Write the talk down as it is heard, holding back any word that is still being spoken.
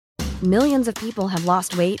Millions of people have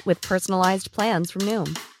lost weight with personalized plans from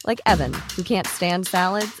Noom. Like Evan, who can't stand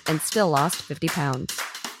salads and still lost 50 pounds.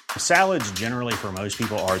 Salads generally for most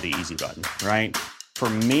people are the easy button, right? For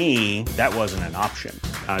me, that wasn't an option.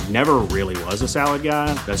 I never really was a salad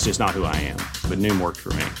guy. That's just not who I am. But Noom worked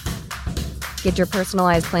for me. Get your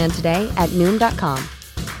personalized plan today at Noom.com.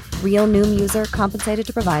 Real Noom user compensated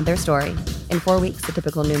to provide their story. In 4 weeks, the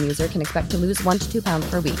typical Noom user can expect to lose 1 to 2 pounds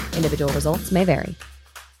per week. Individual results may vary.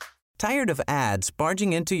 Tired of ads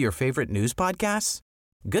barging into your favorite news podcasts?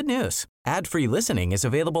 Good news. Ad-free listening is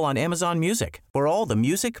available on Amazon Music for all the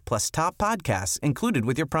music plus top podcasts included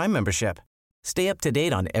with your Prime membership. Stay up to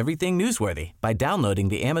date on everything newsworthy by downloading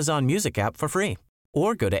the Amazon Music app for free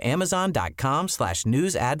or go to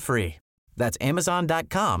amazon.com/news ad free. That's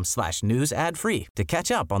amazon.com/news ad free to catch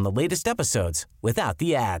up on the latest episodes without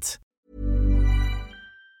the ads.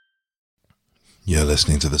 You're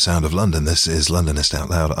listening to The Sound of London. This is Londonist Out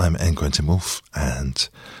Loud. I'm N. Quentin Woolf, and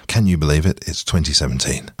can you believe it? It's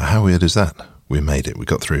 2017. How weird is that? We made it. We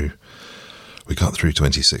got through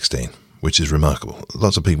 2016, which is remarkable.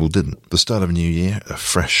 Lots of people didn't. The start of a new year, a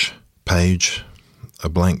fresh page, a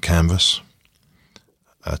blank canvas,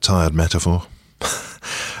 a tired metaphor.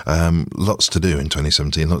 Lots to do in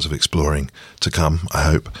 2017, lots of exploring to come, I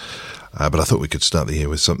hope. But I thought we could start the year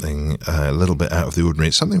with something a little bit out of the ordinary.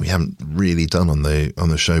 It's something we haven't really done on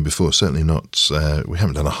the show before. Certainly not. We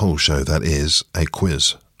haven't done a whole show that is a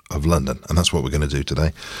quiz of London, and that's what we're going to do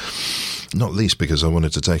today. Not least because I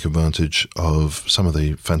wanted to take advantage of some of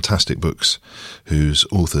the fantastic books whose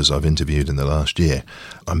authors I've interviewed in the last year.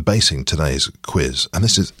 I'm basing today's quiz, and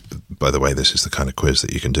this is, by the way, this is the kind of quiz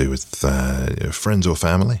that you can do with friends or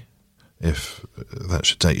family, if that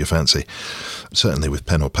should take your fancy. Certainly with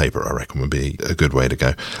pen or paper, I reckon, would be a good way to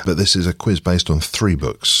go. But this is a quiz based on 3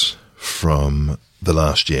 books from the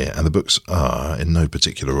last year, and the books are, in no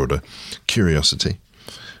particular order, Curiosity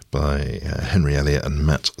by Henry Elliott and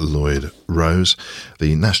Matt Lloyd Rose,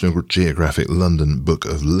 the National Geographic London Book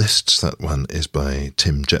of Lists, that one is by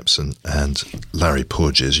Tim Jepson and Larry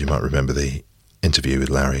Porges. You might remember the interview with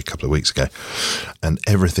Larry a couple of weeks ago. And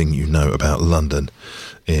Everything You Know About London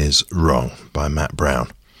is Wrong by Matt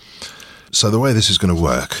Brown. So the way this is going to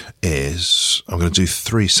work is I'm going to do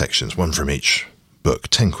 3 sections, one from each book,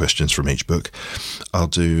 10 questions from each book. I'll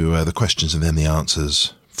do the questions and then the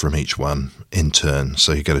answers from each one in turn,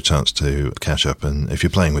 so you get a chance to catch up. And if you're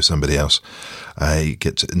playing with somebody else, you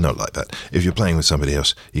get to, not like that. If you're playing with somebody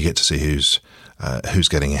else, you get to see who's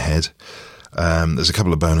getting ahead. There's a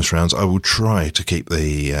couple of bonus rounds. I will try to keep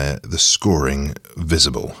the scoring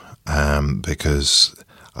visible because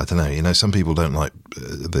I don't know. Some people don't like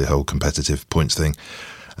the whole competitive points thing,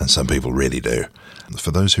 and some people really do.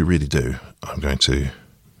 For those who really do, I'm going to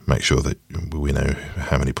make sure that we know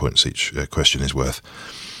how many points each question is worth.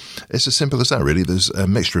 It's as simple as that, really. There's a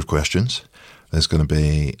mixture of questions. There's going to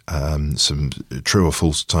be some true or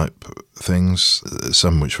false type things,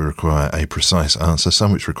 some which require a precise answer,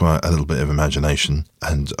 some which require a little bit of imagination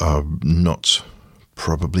and are not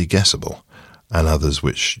probably guessable, and others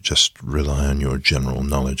which just rely on your general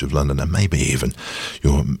knowledge of London and maybe even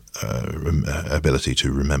your ability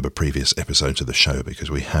to remember previous episodes of the show, because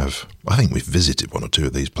I think we've visited 1 or 2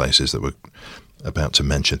 of these places that we're about to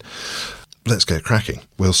mention. Let's get cracking.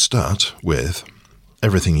 We'll start with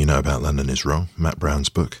Everything You Know About London is Wrong, Matt Brown's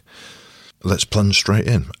book. Let's plunge straight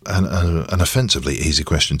in. An offensively easy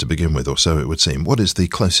question to begin with, or so it would seem. What is the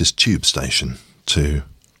closest tube station to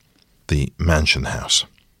the Mansion House?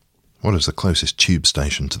 What is the closest tube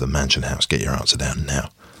station to the Mansion House? Get your answer down now.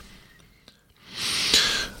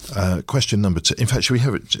 Question number 2. In fact,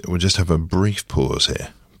 we'll just have a brief pause here,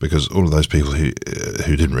 because all of those people who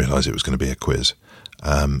didn't realise it was going to be a quiz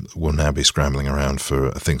will now be scrambling around for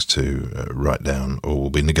things to write down, or will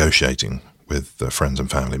be negotiating with friends and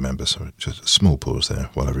family members. So just a small pause there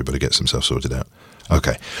while everybody gets themselves sorted out.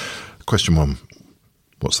 Okay, question 1.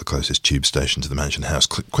 What's the closest tube station to the Mansion House?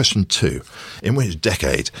 Question 2. In which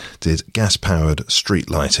decade did gas-powered street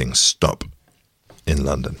lighting stop in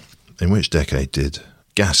London? In which decade did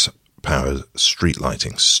gas-powered street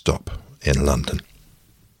lighting stop in London?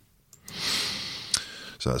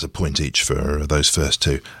 So that's a point each for those first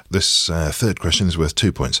 2. This third question is worth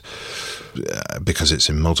 2 points because it's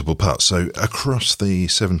in multiple parts. So across the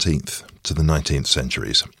 17th to the 19th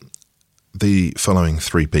centuries, the following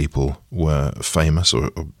 3 people were famous,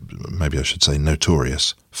 or maybe I should say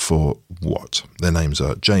notorious, for what? Their names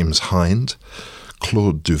are James Hind,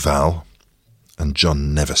 Claude Duval, and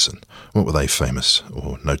John Nevison. What were they famous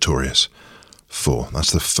or notorious for?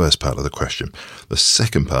 That's the first part of the question. The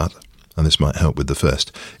second part, and this might help with the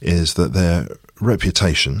first, is that their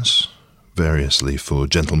reputations variously for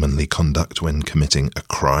gentlemanly conduct when committing a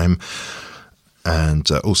crime, and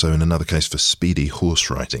also in another case for speedy horse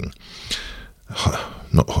riding.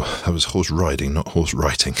 That was horse riding, not horse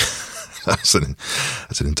writing. That's an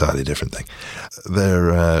entirely different thing.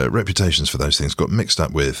 Their reputations for those things got mixed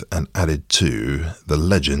up with and added to the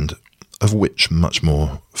legend of which much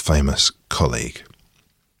more famous colleague?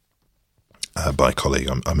 By colleague,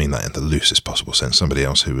 I mean that in the loosest possible sense. Somebody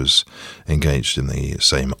else who was engaged in the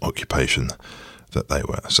same occupation that they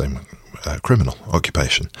were, same criminal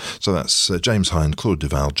occupation. So that's James Hind, Claude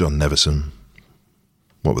Duval, John Nevison.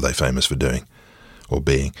 What were they famous for doing or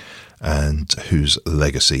being? And whose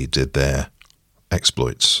legacy did their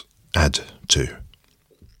exploits add to?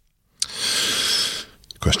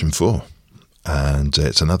 Question 4. And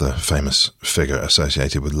it's another famous figure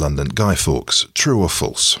associated with London, Guy Fawkes. True or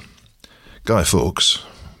false? Guy Fawkes,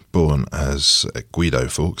 born as Guido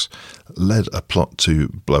Fawkes, led a plot to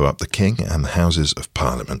blow up the King and the Houses of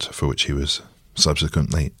Parliament, for which he was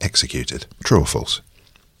subsequently executed. True or false?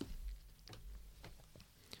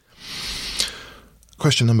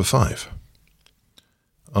 Question number 5.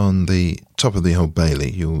 On the top of the Old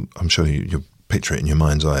Bailey, I'm sure you'll picture it in your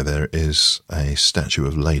mind's eye, there is a statue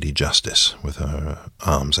of Lady Justice with her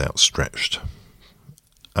arms outstretched.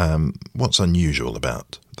 What's unusual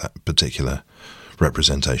about that particular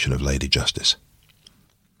representation of Lady Justice?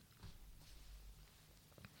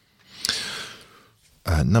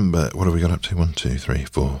 What have we got up to? 1, 2, 3,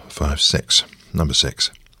 4, 5, 6. Number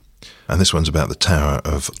 6. And this one's about the Tower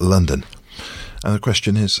of London. And the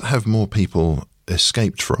question is, have more people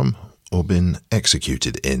escaped from or been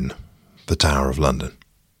executed in the Tower of London?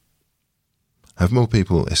 Have more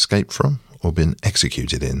people escaped from or been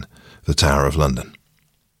executed in the Tower of London?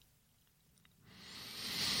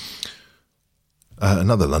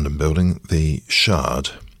 Another London building, the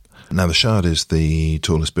Shard. Now, the Shard is the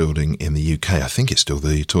tallest building in the UK. I think it's still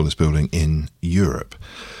the tallest building in Europe.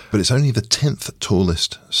 But it's only the 10th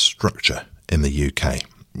tallest structure in the UK.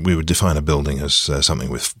 We would define a building as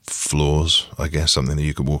something with floors, I guess, something that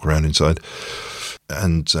you could walk around inside.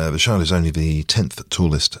 And the Shard is only the 10th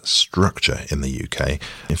tallest structure in the UK.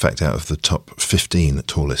 In fact, out of the top 15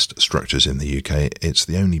 tallest structures in the UK, it's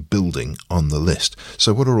the only building on the list.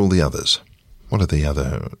 So what are all the others? What are the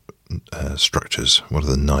other structures? What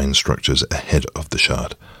are the 9 structures ahead of the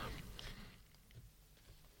Shard?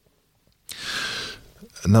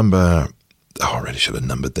 I really should have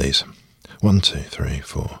numbered these. 1, 2, 3,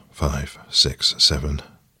 4, 5, 6, 7.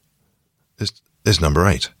 Is number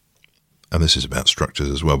 8. And this is about structures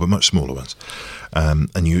as well, but much smaller ones.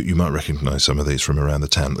 And you might recognise some of these from around the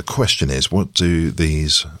town. The question is, what do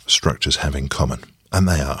these structures have in common? And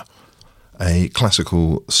they are a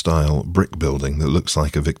classical style brick building that looks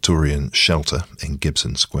like a Victorian shelter in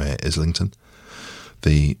Gibson Square, Islington.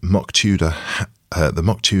 The mock Tudor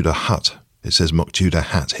hut. It says mock Tudor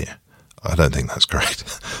hat here. I don't think that's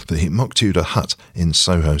correct. The mock Tudor hut in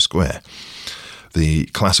Soho Square. The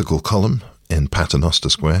classical column in Paternoster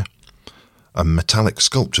Square. A metallic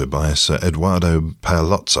sculpture by Sir Edoardo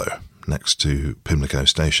Paolozzo next to Pimlico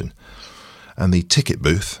Station. And the ticket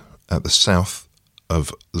booth at the south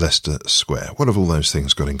of Leicester Square. What have all those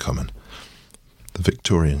things got in common? The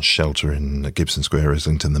Victorian shelter in Gibson Square,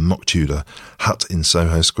 Islington, the mock Tudor hut in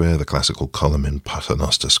Soho Square, the classical column in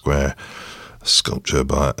Paternoster Square, sculpture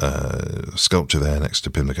there next to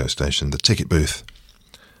Pimlico Station, the ticket booth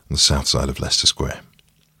on the south side of Leicester Square.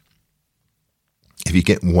 If you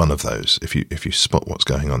get one of those, if you spot what's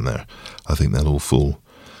going on there, I think they'll all fall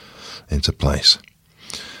into place.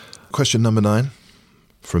 Question number 9.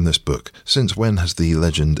 From this book. Since when has the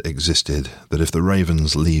legend existed that if the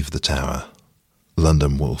ravens leave the tower,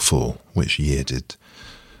 London will fall? Which year did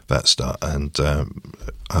that start? And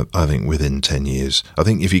I think within 10 years. I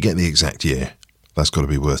think if you get the exact year, that's got to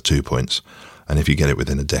be worth 2 points. And if you get it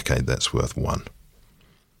within a decade, that's worth 1.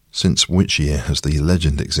 Since which year has the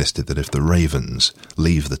legend existed that if the ravens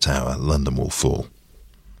leave the tower, London will fall?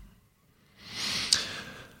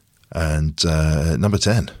 And number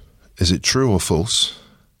 10. Is it true or false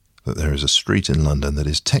that there is a street in London that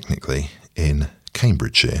is technically in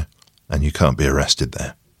Cambridgeshire and you can't be arrested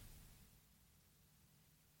there?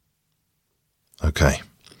 Okay.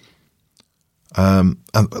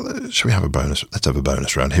 Should we have a bonus? Let's have a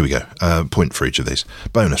bonus round. Here we go. Point for each of these.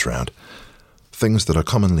 Bonus round. Things that are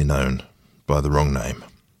commonly known by the wrong name.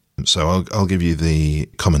 So I'll give you the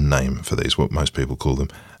common name for these, what most people call them,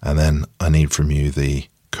 and then I need from you the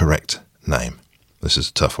correct name. This is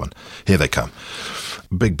a tough one. Here they come.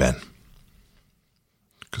 Big Ben.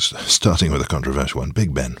 Starting with a controversial one.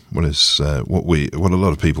 Big Ben. What is what a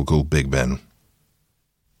lot of people call Big Ben?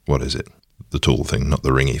 What is it? The tall thing, not the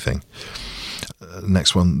ringy thing.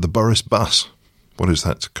 Next one, the Boris Bus. What is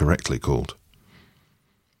that correctly called?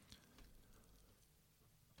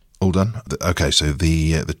 All done? Okay, so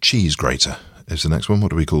the cheese grater is the next one.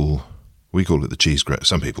 What do we call? We call it the cheese grater.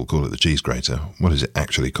 Some people call it the cheese grater. What is it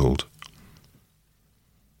actually called?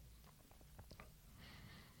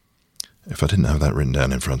 If I didn't have that written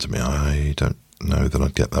down in front of me, I don't know that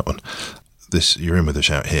I'd get that one. You're in with a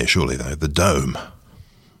shout here, surely, though. The dome.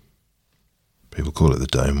 People call it the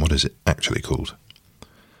dome. What is it actually called?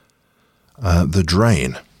 The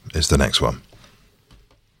drain is the next one.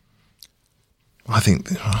 I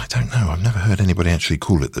don't know. I've never heard anybody actually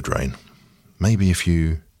call it the drain. Maybe if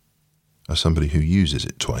you are somebody who uses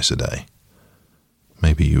it twice a day,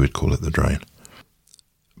 maybe you would call it the drain.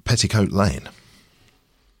 Petticoat Lane.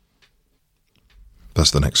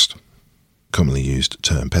 That's the next commonly used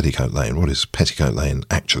term, Petticoat Lane. What is Petticoat Lane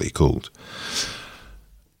actually called?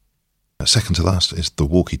 Second to last is the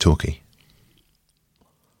walkie-talkie.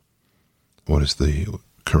 What is the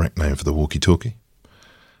correct name for the walkie-talkie?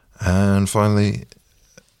 And finally,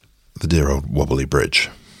 the dear old Wobbly Bridge.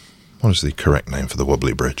 What is the correct name for the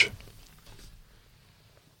Wobbly Bridge?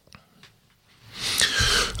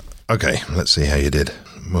 Okay, let's see how you did.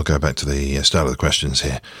 We'll go back to the start of the questions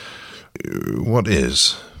here. What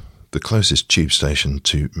is the closest tube station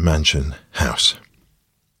to Mansion House?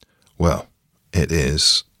 Well, it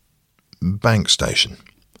is Bank Station.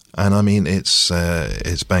 And I mean, it's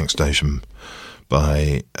Bank Station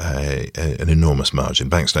by an enormous margin.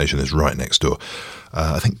 Bank Station is right next door.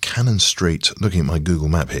 I think Cannon Street, looking at my Google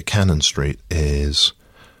map here, Cannon Street is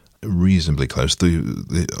reasonably close.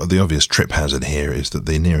 The obvious trip hazard here is that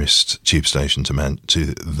the nearest tube station to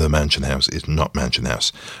the Mansion House is not Mansion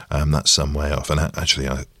House. That's some way off. And actually,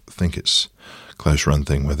 I think it's a close run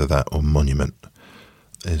thing whether that or Monument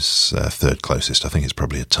is third closest. I think it's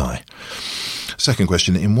probably a tie. Second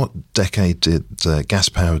question, in what decade did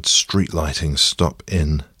gas-powered street lighting stop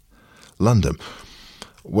in London?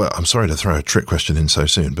 Well, I'm sorry to throw a trick question in so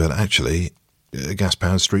soon, but actually,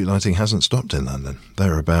 gas-powered street lighting hasn't stopped in London.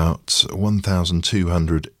 There are about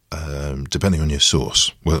 1,200, depending on your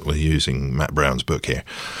source. We're using Matt Brown's book here.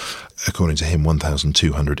 According to him,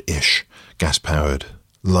 1,200-ish gas-powered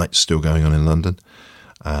lights still going on in London.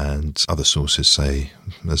 And other sources say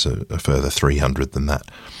there's a further 300 than that.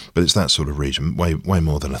 But it's that sort of region, way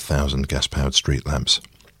more than 1,000 gas-powered street lamps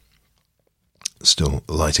still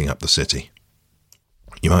lighting up the city.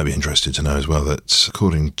 You might be interested to know as well that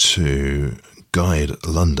according to Guide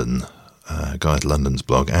London's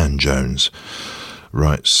blog, Anne Jones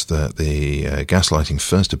writes that the gaslighting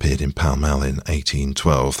first appeared in Pall Mall in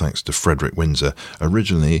 1812 thanks to Frederick Windsor,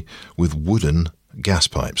 originally with wooden gas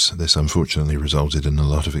pipes. This unfortunately resulted in a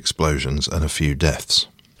lot of explosions and a few deaths.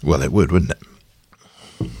 Well, it would, wouldn't it?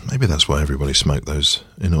 Maybe that's why everybody smoked those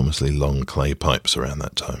enormously long clay pipes around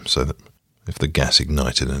that time, so that if the gas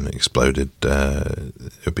ignited and exploded,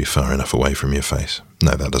 it would be far enough away from your face.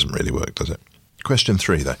 No, that doesn't really work, does it? Question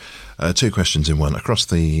 3, though. Two questions in one. Across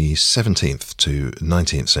the 17th to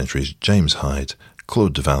 19th centuries, James Hyde,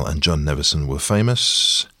 Claude Duval and John Nevison were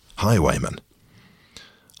famous highwaymen.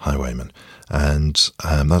 And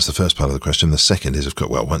that's the first part of the question. The second is, of course,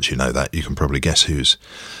 well, once you know that, you can probably guess whose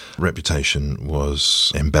reputation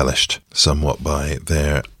was embellished somewhat by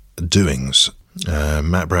their doings.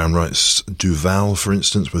 Matt Brown writes, Duval, for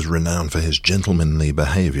instance, was renowned for his gentlemanly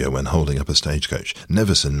behaviour when holding up a stagecoach.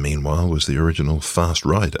 Nevison, meanwhile, was the original fast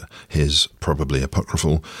rider. His probably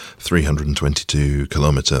apocryphal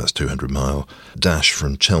 322-kilometre, that's 200-mile, dash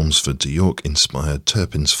from Chelmsford to York inspired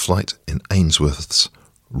Turpin's flight in Ainsworth's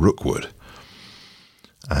Rookwood.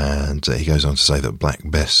 And he goes on to say that Black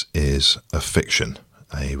Bess is a fiction.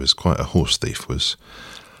 He was quite a horse thief, was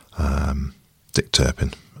Dick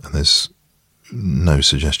Turpin. And there's no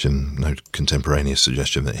contemporaneous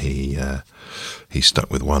suggestion that he stuck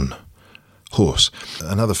with one horse.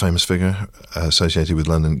 Another famous figure associated with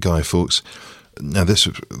London, Guy Fawkes. Now,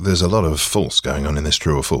 there's a lot of false going on in this.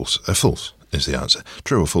 True or false? False is the answer.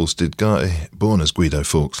 True or false, did Guy, born as Guido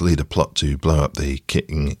Fawkes, lead a plot to blow up the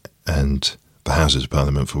King and the Houses of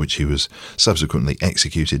Parliament, for which he was subsequently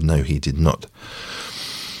executed? No, he did not.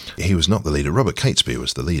 He was not the leader. Robert Catesby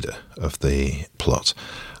was the leader of the plot.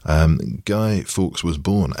 Guy Fawkes was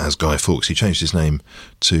born as Guy Fawkes. He changed his name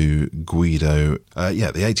to Guido.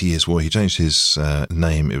 The 80 Years' War, he changed his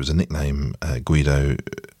name. It was a nickname, Guido,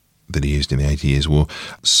 that he used in the 80 Years' War.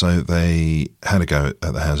 So they had a go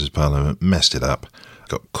at the Houses of Parliament, messed it up,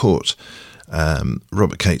 got caught.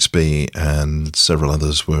 Robert Catesby and several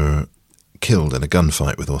others were killed in a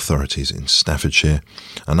gunfight with authorities in Staffordshire.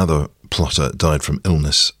 Another plotter died from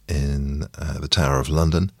illness in the Tower of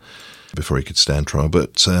London before he could stand trial.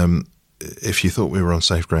 But if you thought we were on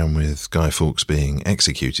safe ground with Guy Fawkes being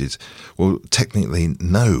executed, well, technically,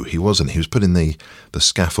 no, he wasn't. He was put in the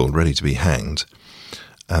scaffold ready to be hanged,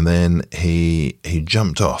 and then he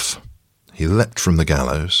jumped off. He leapt from the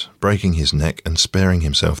gallows, breaking his neck and sparing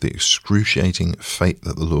himself the excruciating fate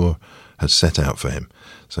that the law had set out for him.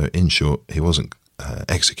 So, in short, he wasn't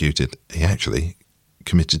executed. He actually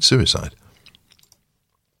committed suicide.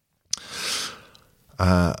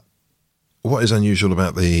 What is unusual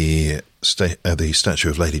about the statue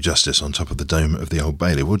of Lady Justice on top of the dome of the Old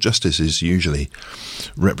Bailey? Well, Justice is usually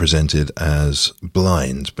represented as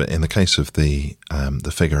blind, but in the case of the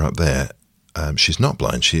figure up there, she's not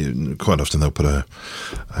blind. Quite often they'll put a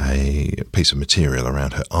piece of material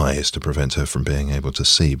around her eyes to prevent her from being able to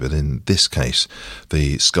see. But in this case,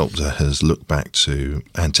 the sculptor has looked back to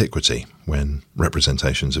antiquity when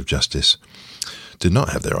representations of Justice did not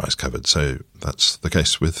have their eyes covered. So that's the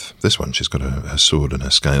case with this one. She's got her sword and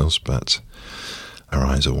her scales, but her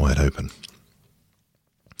eyes are wide open.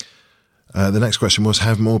 The next question was,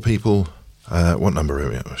 have more people... what number are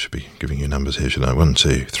we at? I should be giving you numbers here, should I? 1,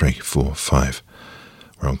 2, 3, 4, 5.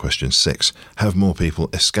 We're on question 6. Have more people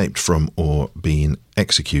escaped from or been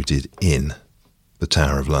executed in the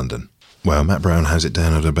Tower of London? Well, Matt Brown has it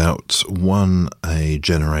down at about one a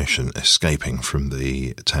generation escaping from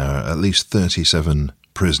the tower. At least 37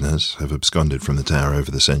 prisoners have absconded from the tower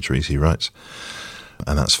over the centuries, he writes.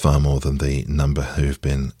 And that's far more than the number who have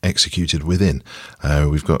been executed within.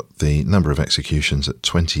 We've got the number of executions at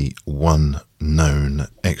 21 known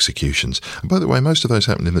executions. And by the way, most of those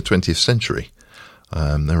happened in the 20th century.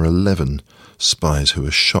 There are 11 spies who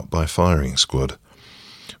were shot by firing squad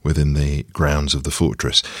within the grounds of the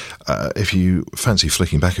fortress. If you fancy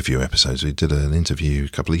flicking back a few episodes, we did an interview a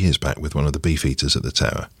couple of years back with one of the beefeaters at the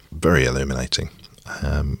tower. Very illuminating.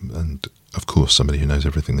 And of course, somebody who knows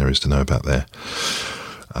everything there is to know about their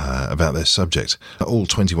subject. All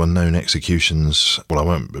 21 known executions, well, I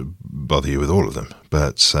won't bother you with all of them,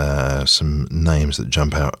 but some names that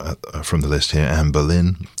jump out from the list here: Anne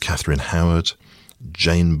Boleyn, Catherine Howard,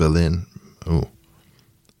 Jane Boleyn. Oh,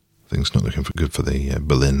 things not looking good for the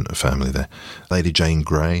Boleyn family there. Lady Jane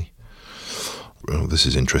Grey. Well, this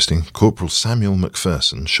is interesting. Corporal Samuel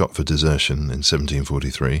Macpherson, shot for desertion in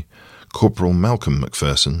 1743. Corporal Malcolm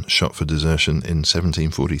Macpherson, shot for desertion in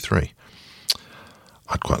 1743.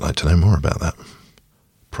 I'd quite like to know more about that.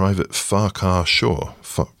 Private Farquhar Shaw.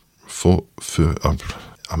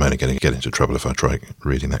 I'm only going to get into trouble if I try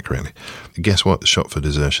reading that correctly. Guess what? Shot for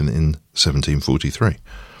desertion in 1743.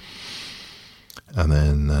 And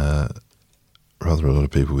then rather a lot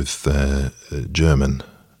of people with German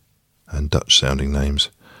and Dutch-sounding names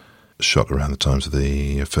shot around the times of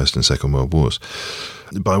the First and Second World Wars.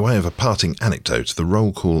 By way of a parting anecdote, the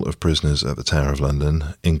roll call of prisoners at the Tower of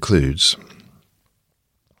London includes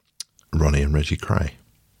Ronnie and Reggie Kray.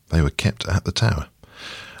 They were kept at the Tower.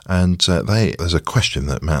 And there's a question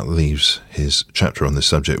that Matt leaves his chapter on this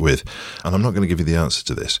subject with, and I'm not going to give you the answer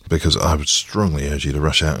to this because I would strongly urge you to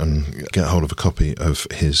rush out and get hold of a copy of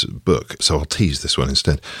his book, so I'll tease this one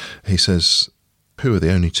instead. He says, who are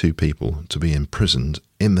the only two people to be imprisoned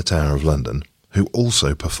in the Tower of London who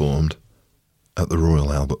also performed at the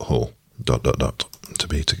Royal Albert Hall? ... To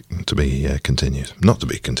be continued. Not to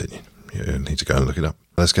be continued. You need to go and look it up.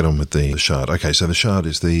 Let's get on with the Shard. Okay, so the Shard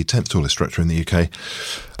is the 10th tallest structure in the UK.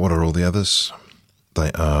 What are all the others?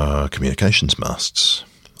 They are communications masts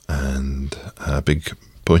and big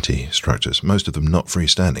pointy structures. Most of them not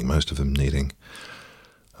freestanding, most of them needing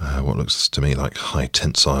what looks to me like high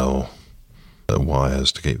tensile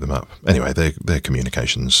wires to keep them up. Anyway, they're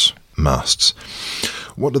communications masts.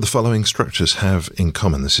 What do the following structures have in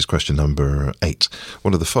common? This is question number 8.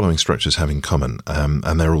 What do the following structures have in common?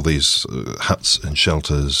 And they're all these huts and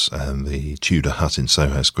shelters and the Tudor hut in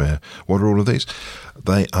Soho Square. What are all of these?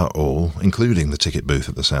 They are all, including the ticket booth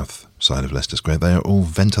at the south side of Leicester Square, they are all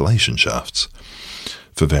ventilation shafts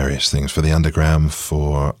for various things, for the underground,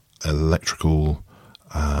 for electrical,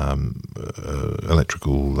 what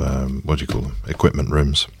do you call them? Equipment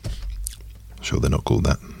rooms. Sure, they're not called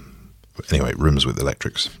that. Anyway, rooms with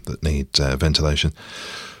electrics that need ventilation,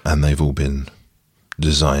 and they've all been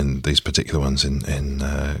designed, these particular ones, in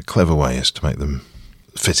clever ways to make them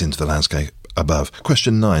fit into the landscape above.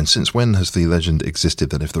 Question 9. Since when has the legend existed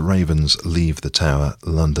that if the ravens leave the tower,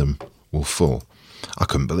 London will fall? I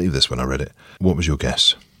couldn't believe this when I read it. What was your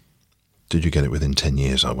guess? Did you get it within 10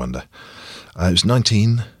 years, I wonder? It was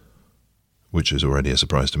 19, which is already a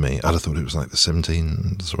surprise to me. I'd have thought it was like the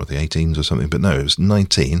 17s or the 18s or something, but no, it was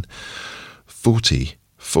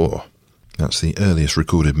 1944. That's the earliest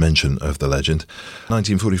recorded mention of the legend.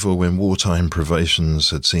 1944, when wartime privations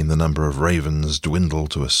had seen the number of ravens dwindle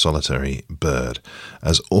to a solitary bird.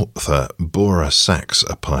 As author Bora Sachs,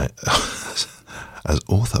 that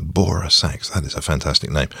is a fantastic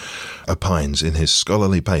name, opines in his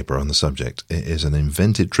scholarly paper on the subject, it is an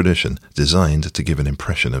invented tradition designed to give an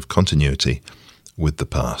impression of continuity with the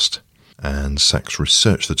past. And Sachs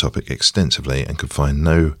researched the topic extensively and could find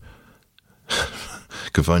no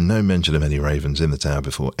mention of any ravens in the tower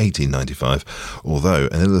before 1895, although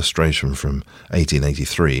an illustration from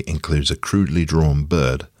 1883 includes a crudely drawn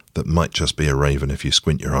bird that might just be a raven if you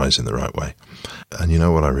squint your eyes in the right way. And you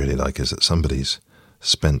know what I really like is that somebody's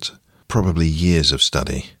spent probably years of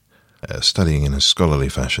studying in a scholarly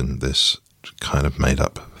fashion this kind of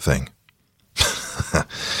made-up thing.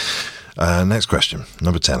 Next question,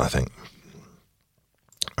 number 10, I think.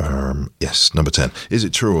 Yes, number 10. Is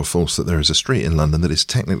it true or false that there is a street in London that is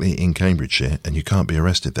technically in Cambridgeshire and you can't be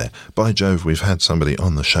arrested there? By Jove, we've had somebody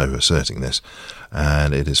on the show asserting this,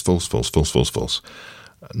 and it is false.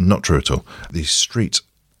 Not true at all. The street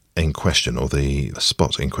in question, or the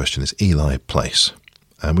spot in question, is Ely Place.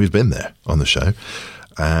 And we've been there on the show,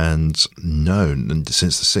 and known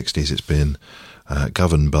since the 60s it's been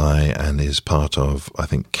governed by and is part of, I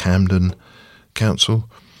think, Camden Council.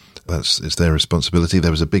 It's their responsibility.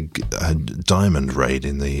 There was a big diamond raid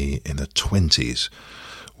in the 20s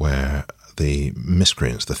where the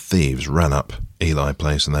miscreants, the thieves, ran up Ely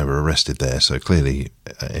Place and they were arrested there. So clearly,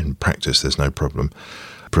 in practice, there's no problem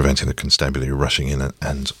preventing the constabulary rushing in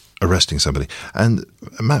and arresting somebody. And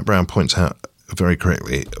Matt Brown points out very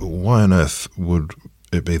correctly, why on earth would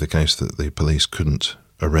it be the case that the police couldn't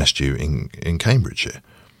arrest you in Cambridgeshire?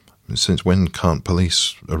 Since when can't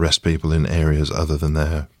police arrest people in areas other than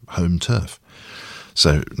their home turf?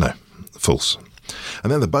 So, no, false.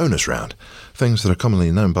 And then the bonus round, things that are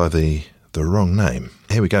commonly known by the wrong name.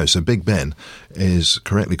 Here we go. So Big Ben is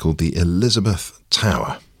correctly called the Elizabeth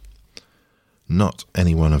Tower, not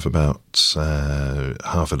any one of about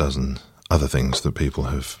half a dozen other things that people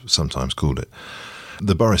have sometimes called it.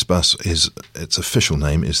 The Boris Bus, its official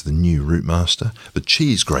name is the New Routemaster. The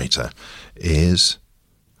Cheese Grater is,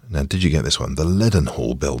 now did you get this one, the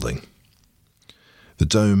Leadenhall Building. The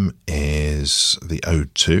Dome is the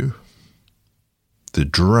O2. The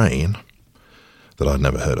Drain, that I'd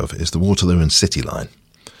never heard of, is the Waterloo and City Line.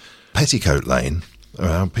 Petticoat Lane,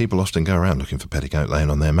 people often go around looking for Petticoat Lane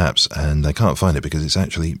on their maps and they can't find it because it's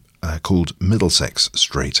actually called Middlesex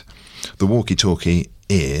Street. The walkie-talkie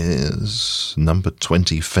is number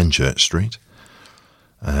 20 Fenchurch Street.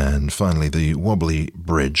 And finally, the Wobbly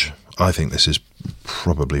Bridge. I think this is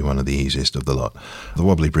probably one of the easiest of the lot. The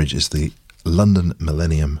Wobbly Bridge is the London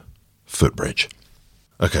Millennium Footbridge.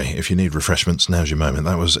 Okay, if you need refreshments, now's your moment.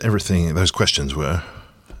 That was everything. Those questions were,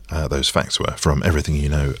 those facts were from Everything You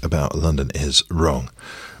Know About London Is Wrong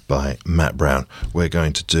by Matt Brown. We're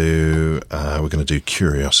going to do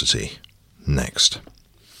Curiosity next.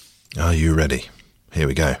 Are you ready? Here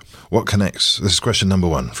we go. What connects? This is question number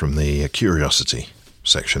 1 from the Curiosity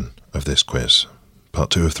section of this quiz, part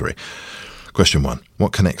 2 of 3. Question 1.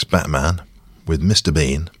 What connects Batman with Mr.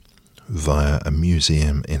 Bean via a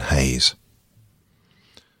museum in Hayes?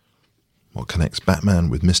 What connects Batman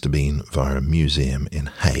with Mr. Bean via a museum in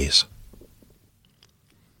Hayes?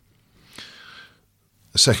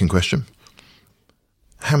 The second question.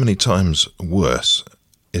 How many times worse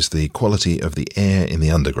is the quality of the air in the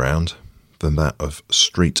underground than that of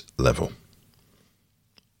street level?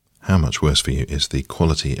 How much worse for you is the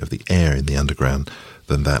quality of the air in the underground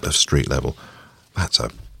than that of street level? That's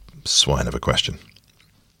a swine of a question.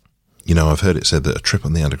 You know, I've heard it said that a trip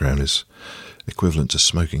on the underground is equivalent to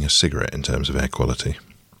smoking a cigarette in terms of air quality.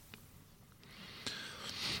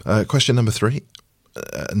 Question number 3.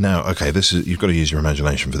 Now, okay, you've got to use your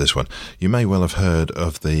imagination for this one. You may well have heard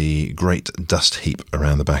of the great dust heap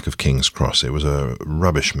around the back of King's Cross. It was a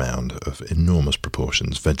rubbish mound of enormous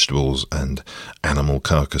proportions, vegetables and animal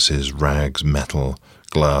carcasses, rags, metal,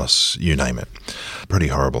 glass, you name it. Pretty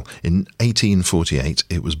horrible. In 1848,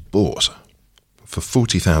 it was bought for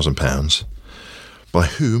 £40,000. By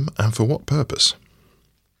whom and for what purpose?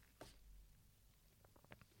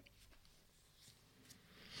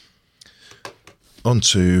 On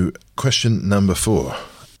to question number 4.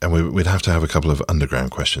 And we'd have to have a couple of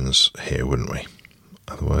underground questions here, wouldn't we?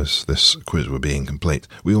 Otherwise, this quiz would be incomplete.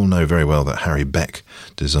 We all know very well that Harry Beck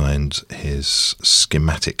designed his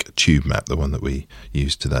schematic tube map, the one that we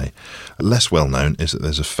use today. Less well known is that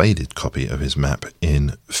there's a faded copy of his map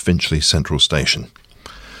in Finchley Central Station.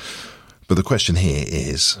 But the question here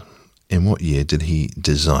is, in what year did he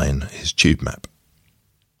design his tube map?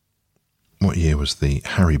 What year was the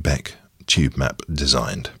Harry Beck tube map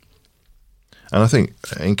designed. And I think,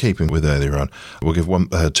 in keeping with earlier on, we'll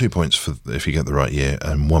give 2 points for if you get the right year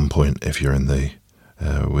and 1 point if you're in the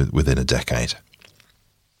within a decade.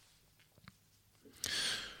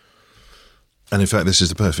 And in fact, this is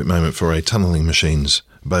the perfect moment for a Tunnelling Machines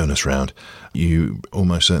bonus round. You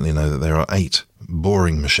almost certainly know that there are 8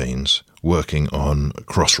 boring machines working on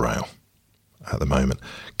Crossrail at the moment.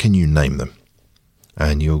 Can you name them?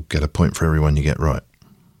 And you'll get a point for every one you get right.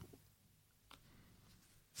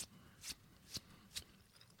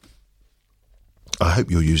 I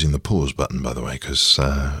hope you're using the pause button, by the way, because it's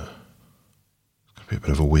going to be a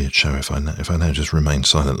bit of a weird show if I now just remain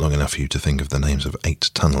silent long enough for you to think of the names of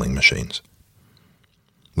 8 tunnelling machines.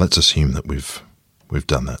 Let's assume that we've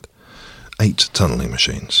done that. 8 tunnelling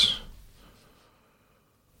machines.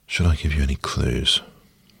 Should I give you any clues?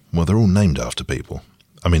 Well, they're all named after people.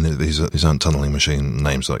 I mean, these aren't tunnelling machine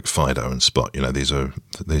names like Fido and Spot. You know, these are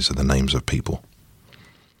the names of people.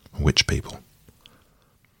 Which people?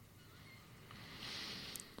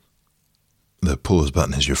 The pause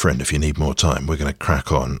button is your friend if you need more time. We're going to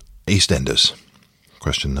crack on. EastEnders.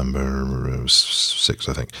 Question number 6,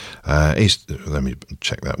 I think. Let me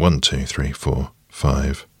check that. 1, 2, 3, 4,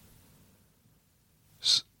 5.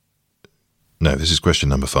 No, this is question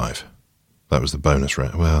number 5. That was the bonus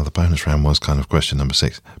round. Well, the bonus round was kind of question number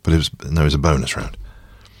 6, but it was a bonus round.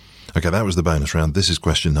 Okay, that was the bonus round. This is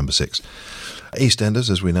question number 6.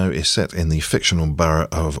 EastEnders, as we know, is set in the fictional borough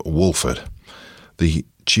of Walford. The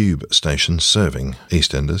tube station serving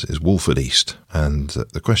EastEnders is Walford East, and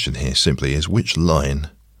the question here simply is, which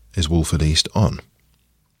line is Walford East on?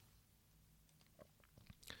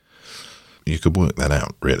 You could work that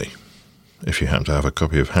out, really, if you happen to have a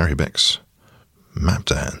copy of Harry Beck's map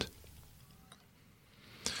to hand.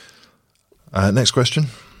 Next question.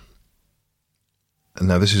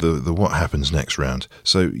 Now, this is the what happens next round.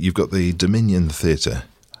 So you've got the Dominion Theatre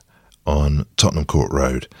on Tottenham Court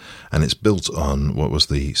Road, and it's built on what was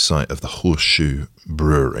the site of the Horseshoe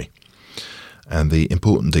Brewery. And the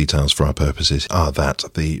important details for our purposes are that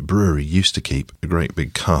the brewery used to keep great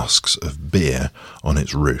big casks of beer on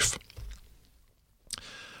its roof.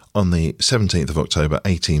 On the 17th of October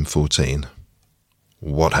 1814,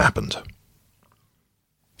 what happened?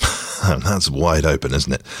 That's wide open,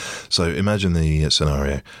 isn't it? So imagine the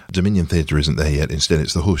scenario. Dominion Theatre isn't there yet. Instead,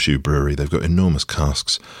 it's the Horseshoe Brewery. They've got enormous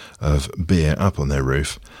casks of beer up on their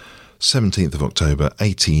roof. 17th of October,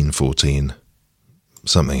 1814,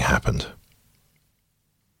 something happened.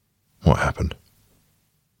 What happened?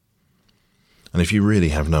 And if you really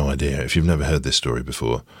have no idea, if you've never heard this story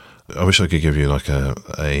before, I wish I could give you like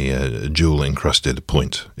a jewel-encrusted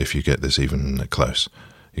point if you get this even close.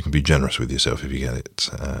 You can be generous with yourself if you get it,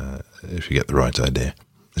 if you get the right idea.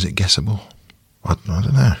 Is it guessable? I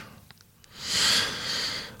don't know.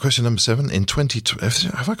 Question number 7. In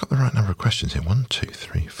 2012, have I got the right number of questions here? 1, 2,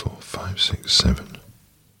 3, 4, 5, 6, 7,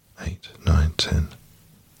 8, 9, 10.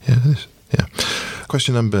 Yeah, it is. Yeah.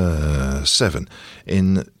 Question number 7.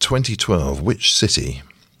 In 2012, which city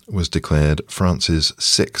was declared France's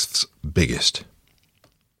 6th biggest?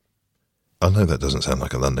 I know that doesn't sound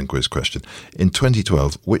like a London quiz question. In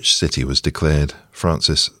 2012, which city was declared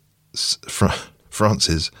France's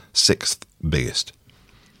 6th biggest?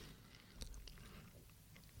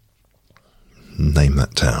 Name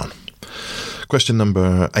that town. Question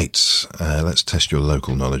number 8. Let's test your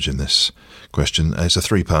local knowledge in this question. It's a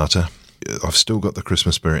 3-parter. I've still got the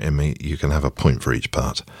Christmas spirit in me. You can have a point for each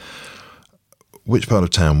part. Which part of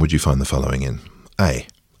town would you find the following in? A.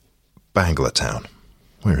 Bangor-town.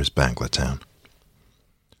 Where is Bangor-town?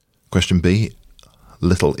 Question B.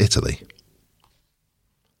 Little Italy.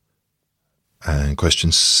 And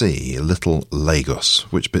question C. Little Lagos.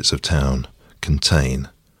 Which bits of town contain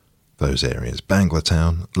those areas?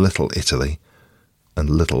 Bangor-town, Little Italy, and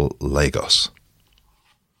Little Lagos.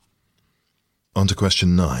 On to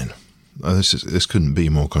question 9. This couldn't be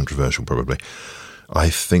more controversial, probably. I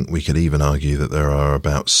think we could even argue that there are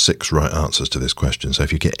about 6 right answers to this question. So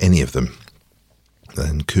if you get any of them,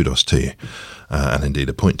 then kudos to you, and indeed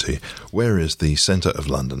a point to you. Where is the centre of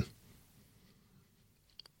London?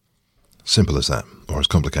 Simple as that, or as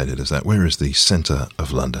complicated as that. Where is the centre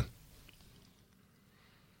of London?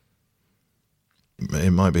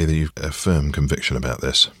 It might be that you've a firm conviction about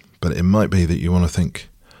this, but it might be that you want to think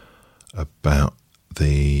about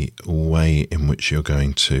the way in which you're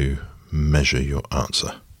going to measure your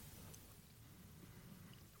answer.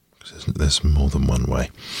 There's more than one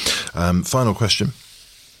way. Final question.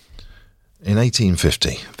 In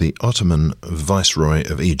 1850, the Ottoman Viceroy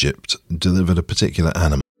of Egypt delivered a particular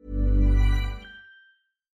animal.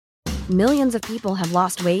 Millions of people have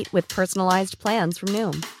lost weight with personalized plans from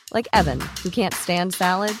Noom. Like Evan, who can't stand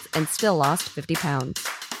salads and still lost 50 pounds.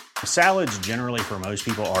 Salads generally for most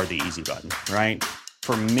people are the easy button, right?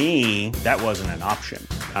 For me, that wasn't an option.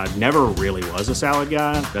 I never really was a salad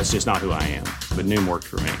guy. That's just not who I am. But Noom worked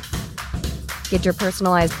for me. Get your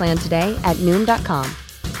personalized plan today at Noom.com.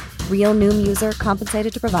 Real Noom user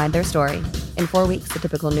compensated to provide their story. In 4 weeks, the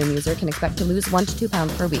typical Noom user can expect to lose 1 to 2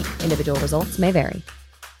 pounds per week. Individual results may vary.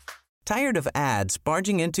 Tired of ads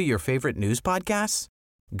barging into your favorite news podcasts?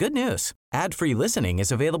 Good news. Ad-free listening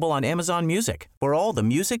is available on Amazon Music for all the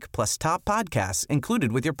music plus top podcasts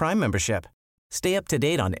included with your Prime membership. Stay up to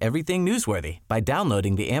date on everything newsworthy by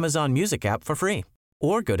downloading the Amazon Music app for free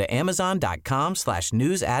or go to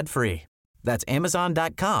amazon.com/news ad free. That's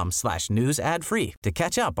amazon.com/news ad free to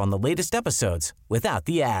catch up on the latest episodes without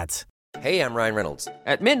the ads. Hey, I'm Ryan Reynolds.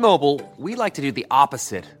 At Mint Mobile, we like to do the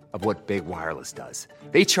opposite of what Big Wireless does.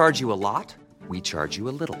 They charge you a lot, we charge you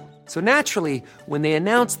a little. So naturally, when they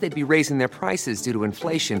announced they'd be raising their prices due to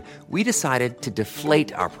inflation, we decided to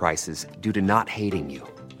deflate our prices due to not hating you.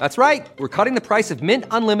 That's right. We're cutting the price of Mint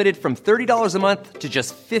Unlimited from $30 a month to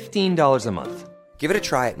just $15 a month. Give it a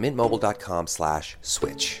try at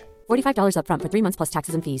mintmobile.com/switch. $45 up front for 3 months plus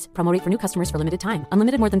taxes and fees. Promo rate for new customers for limited time.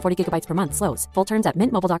 Unlimited more than 40 gigabytes per month. Slows full terms at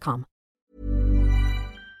mintmobile.com.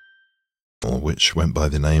 Which went by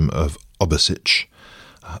the name of Obasic,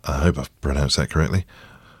 I hope I've pronounced that correctly,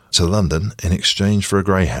 to London in exchange for a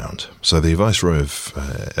greyhound. So the Viceroy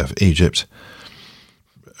of Egypt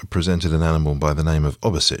presented an animal by the name of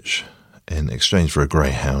Obasic in exchange for a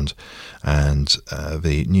greyhound, and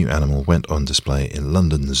the new animal went on display in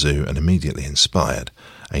London Zoo and immediately inspired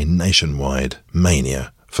a nationwide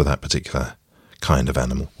mania for that particular kind of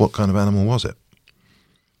animal. What kind of animal was it?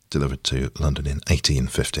 Delivered to London in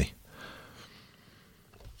 1850.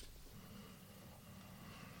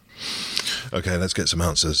 Okay, let's get some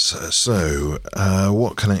answers.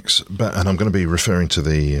 What connects? And I'm going to be referring to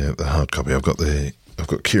the hard copy. I've got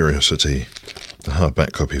Curiosity, the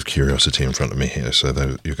hardback copy of Curiosity in front of me here. So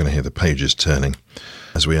you're going to hear the pages turning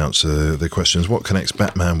as we answer the questions. What connects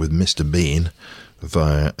Batman with Mr. Bean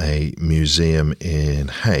via a museum in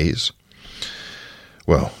Hayes?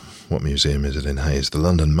 Well, what museum is it in Hayes? The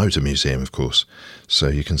London Motor Museum, of course. So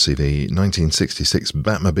you can see the 1966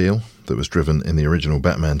 Batmobile that was driven in the original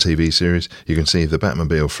Batman TV series. You can see the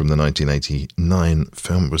Batmobile from the 1989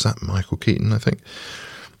 film. Was that Michael Keaton, I think?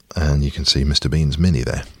 And you can see Mr. Bean's Mini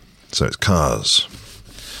there. So it's cars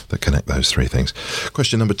that connect those three things.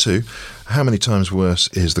 Question number 2. How many times worse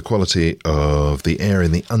is the quality of the air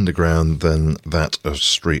in the underground than that of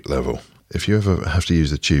street level? If you ever have to use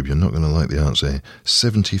the tube, you're not going to like the answer.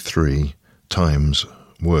 73 times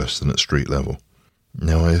worse than at street level.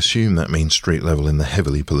 Now, I assume that means street level in the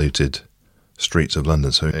heavily polluted streets of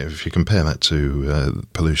London. So if you compare that to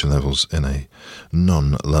pollution levels in a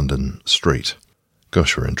non-London street,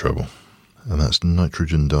 gosh, we're in trouble. And that's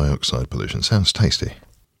nitrogen dioxide pollution. Sounds tasty.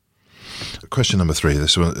 Question number 3.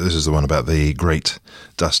 This is the one about the Great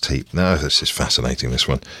Dust Heap. Now, this is fascinating, this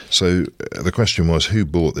one. So the question was, who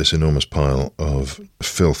bought this enormous pile of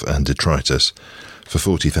filth and detritus for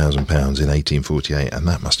 £40,000 in 1848? And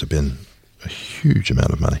that must have been a huge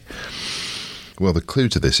amount of money. Well, the clue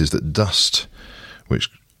to this is that dust, which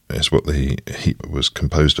is what the heap was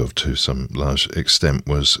composed of to some large extent,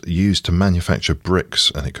 was used to manufacture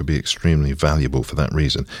bricks, and it could be extremely valuable for that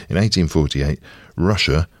reason. In 1848,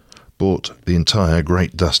 Russia bought the entire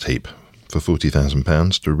Great Dust Heap for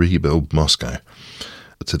 £40,000 to rebuild Moscow.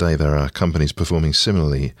 Today there are companies performing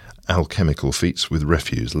similarly alchemical feats with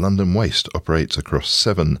refuse. London Waste operates across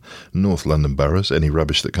 7 North London boroughs. Any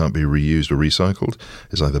rubbish that can't be reused or recycled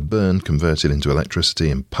is either burned, converted into electricity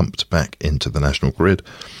and pumped back into the national grid,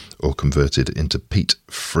 or converted into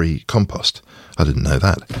peat-free compost. I didn't know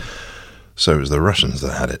that. So it was the Russians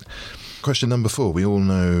that had it. Question number 4. We all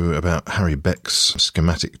know about Harry Beck's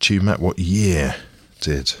schematic tube map. What year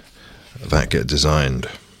did that get designed?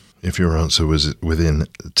 If your answer was within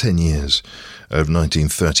 10 years of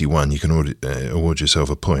 1931, you can award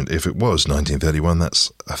yourself a point. If it was 1931,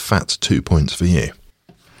 that's a fat 2 points for you.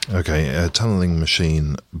 Okay, a tunnelling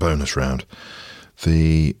machine bonus round.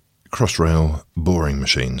 The Crossrail boring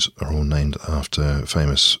machines are all named after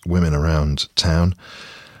famous women around town.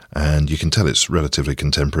 And you can tell it's relatively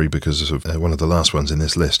contemporary because of one of the last ones in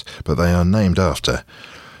this list. But they are named after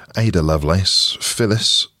Ada Lovelace,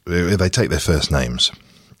 Phyllis. They take their first names.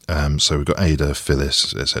 So we've got Ada,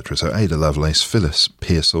 Phyllis, etc. So Ada Lovelace, Phyllis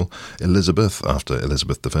Pearsall, Elizabeth, after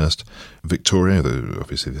Elizabeth I, Victoria,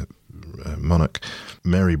 obviously the monarch,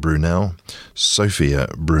 Mary Brunel, Sophia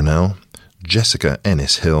Brunel, Jessica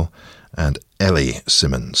Ennis Hill, and Ellie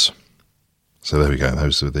Simmons. So there we go.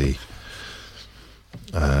 Those are the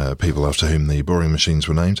people after whom the boring machines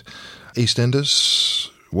were named. EastEnders,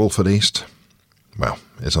 Walford East. Well,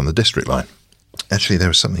 it's on the District line. Actually, there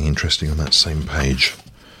was something interesting on that same page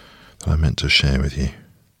that I meant to share with you.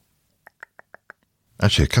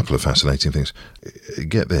 Actually, a couple of fascinating things.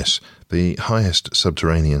 Get this. The highest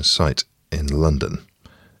subterranean site in London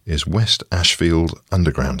is West Ashfield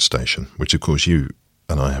Underground Station, which, of course, you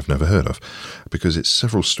and I have never heard of, because it's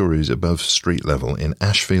several stories above street level in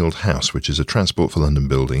Ashfield House, which is a Transport for London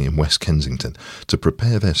building in West Kensington. To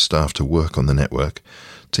prepare their staff to work on the network,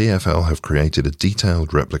 TfL have created a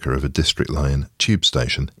detailed replica of a District line tube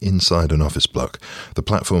station inside an office block. The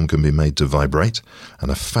platform can be made to vibrate,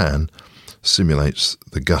 and a fan simulates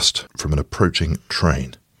the gust from an approaching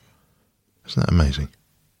train. Isn't that amazing?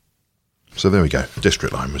 So there we go.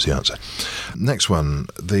 District line was the answer. Next one,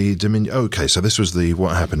 the Dominion. Okay, so this was the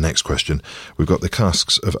what happened next question. We've got the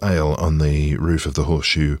casks of ale on the roof of the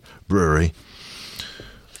Horseshoe Brewery.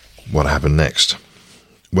 What happened next?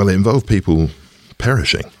 Well, it involved people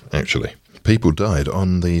perishing, actually. People died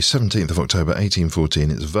on the 17th of October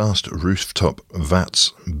 1814. Its vast rooftop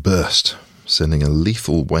vats burst, sending a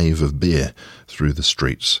lethal wave of beer through the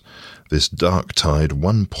streets. This dark tide,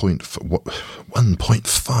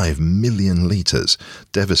 1.5 million litres,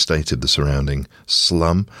 devastated the surrounding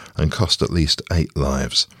slum and cost at least 8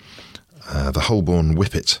 lives. The Holborn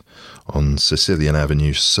Whippet on Sicilian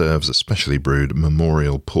Avenue serves a specially brewed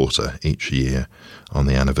memorial porter each year on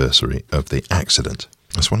the anniversary of the accident.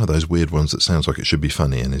 It's one of those weird ones that sounds like it should be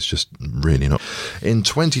funny and it's just really not. In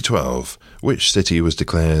 2012, which city was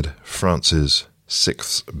declared France's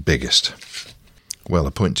 6th biggest? Well,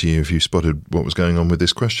 a point to you if you spotted what was going on with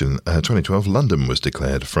this question. 2012, London was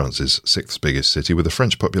declared France's 6th biggest city, with a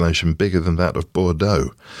French population bigger than that of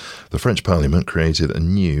Bordeaux. The French Parliament created a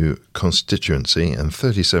new constituency, and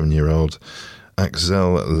 37-year-old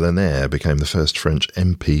Axel Lanaire became the first French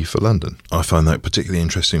MP for London. I find that particularly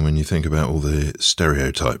interesting when you think about all the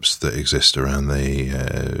stereotypes that exist around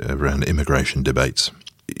around immigration debates.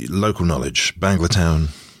 Local knowledge: Banglatown,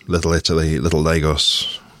 Little Italy, Little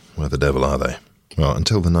Lagos. Where the devil are they? Well,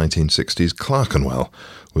 until the 1960s, Clerkenwell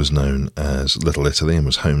was known as Little Italy and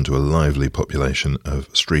was home to a lively population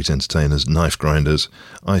of street entertainers, knife grinders,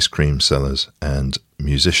 ice cream sellers and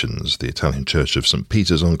musicians. The Italian Church of St.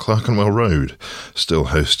 Peter's on Clerkenwell Road still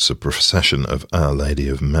hosts a procession of Our Lady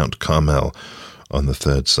of Mount Carmel on the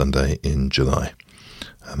third Sunday in July.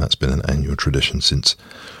 And that's been an annual tradition since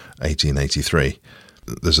 1883.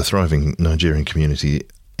 There's a thriving Nigerian community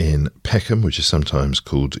in Peckham, which is sometimes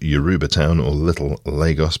called Yoruba Town or Little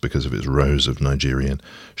Lagos because of its rows of Nigerian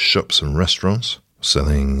shops and restaurants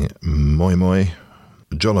selling moi moi,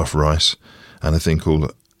 jollof rice, and a thing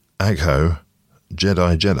called Agho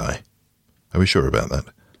Jedi. Are we sure about that?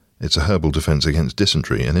 It's a herbal defence against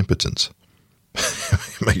dysentery and impotence.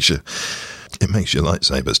 It makes your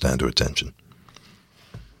lightsaber stand to attention.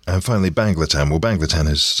 And finally, Banglatown. Well, Banglatown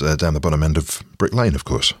is down the bottom end of Brick Lane, of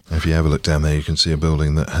course. If you have a look down there, you can see a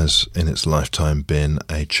building that has, in its lifetime, been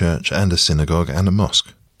a church and a synagogue and a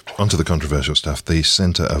mosque. Onto the controversial stuff, the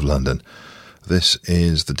centre of London. This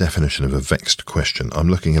is the definition of a vexed question. I'm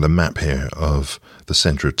looking at a map here of the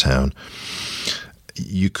centre of town.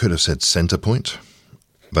 You could have said centre point.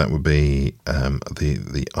 That would be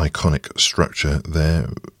the iconic structure there.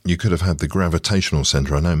 You could have had the gravitational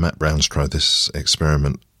centre. I know Matt Brown's tried this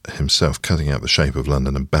experiment himself, cutting out the shape of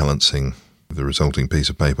London and balancing the resulting piece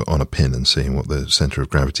of paper on a pin and seeing what the centre of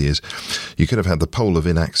gravity is. You could have had the pole of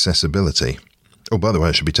inaccessibility. Oh, by the way,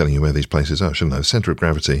 I should be telling you where these places are, shouldn't I? The centre of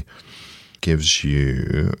gravity gives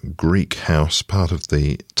you Greek House, part of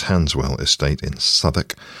the Tanswell estate in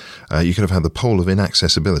Southwark. You could have had the pole of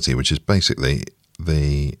inaccessibility, which is basically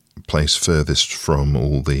the place furthest from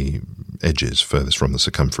all the edges, furthest from the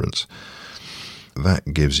circumference.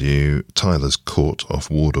 That gives you Tyler's Court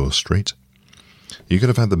off Wardour Street. You could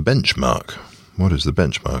have had the benchmark. What is the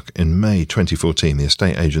benchmark? In May 2014, the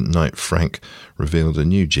estate agent Knight Frank revealed a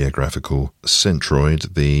new geographical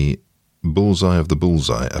centroid, the Bullseye of the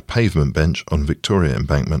Bullseye, a pavement bench on Victoria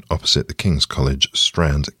Embankment opposite the King's College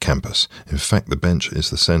Strand campus. In fact, the bench is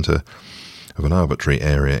the centre of an arbitrary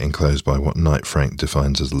area enclosed by what Knight Frank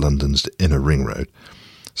defines as London's inner ring road.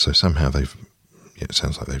 So somehow it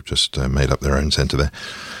sounds like they've just made up their own centre there.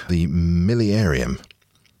 The Millenarium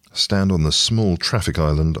stand on the small traffic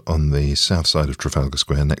island on the south side of Trafalgar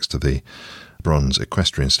Square next to the bronze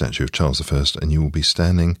equestrian statue of Charles I, and you will be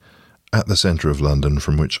standing at the centre of London,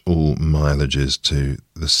 from which all mileages to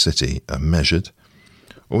the city are measured.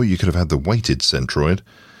 Or you could have had the weighted centroid.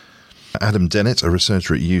 Adam Dennett, a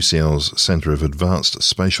researcher at UCL's Centre of Advanced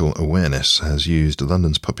Spatial Awareness, has used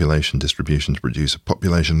London's population distribution to produce a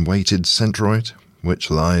population-weighted centroid,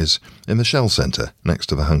 which lies in the Shell Centre next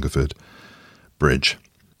to the Hungerford Bridge.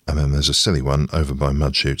 And then there's a silly one over by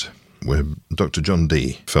Mudchute, where Dr. John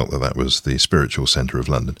Dee felt that was the spiritual centre of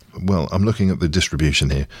London. Well, I'm looking at the distribution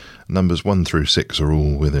here. Numbers 1 through 6 are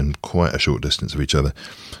all within quite a short distance of each other.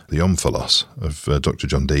 The omphalos of Dr.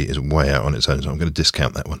 John Dee is way out on its own, so I'm going to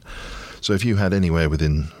discount that one. So if you had anywhere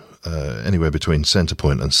between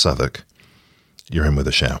Centrepoint and Southwark, you're in with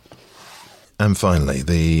a shout. And finally,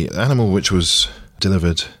 the animal which was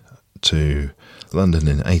delivered to London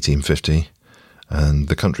in 1850, and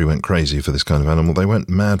the country went crazy for this kind of animal. They went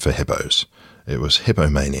mad for hippos. It was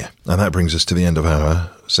hippomania. And that brings us to the end of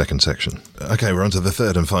our second section. Okay, we're on to the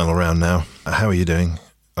third and final round now. How are you doing?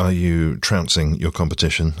 Are you trouncing your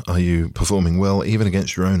competition? Are you performing well, even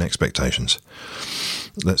against your own expectations?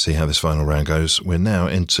 Let's see how this final round goes. We're now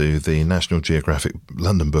into the National Geographic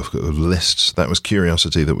London Book of Lists. That was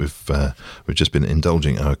Curiosity that we've just been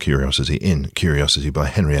indulging our curiosity in. Curiosity by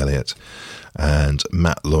Henry Elliott and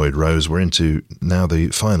Matt Lloyd Rose. We're into now the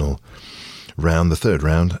final round, the third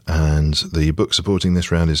round, and the book supporting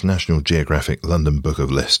this round is National Geographic London Book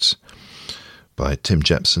of Lists by Tim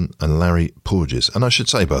Jepson and Larry Porges. And I should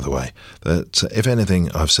say, by the way, that if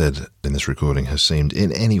anything I've said in this recording has seemed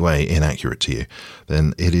in any way inaccurate to you,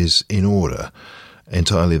 then it is in order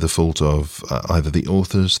entirely the fault of either the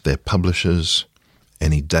authors, their publishers,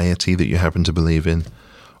 any deity that you happen to believe in,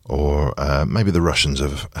 or maybe the Russians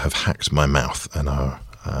have hacked my mouth and are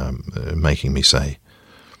making me say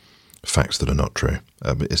facts that are not true.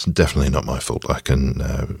 But it's definitely not my fault. I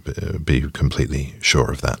can be completely sure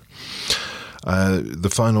of that. The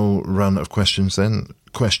final run of questions then.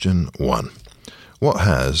 Question 1. What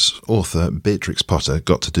has author Beatrix Potter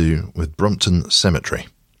got to do with Brompton Cemetery?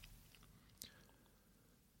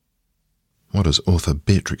 What has author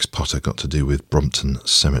Beatrix Potter got to do with Brompton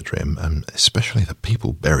Cemetery, and especially the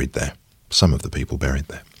people buried there? Some of the people buried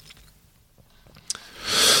there.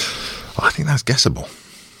 I think that's guessable.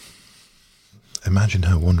 Imagine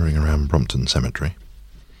her wandering around Brompton Cemetery,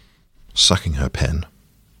 sucking her pen.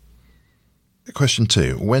 Question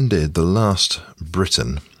 2. When did the last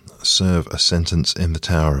Briton serve a sentence in the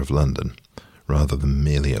Tower of London, rather than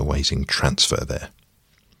merely awaiting transfer there?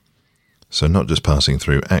 So not just passing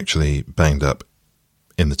through, actually banged up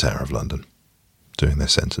in the Tower of London, doing their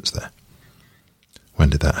sentence there. When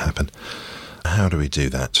did that happen? How do we do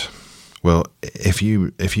that? Well, if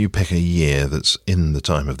you pick a year that's in the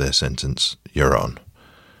time of their sentence, you're on.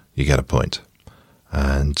 You get a point.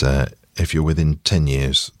 And if you're within 10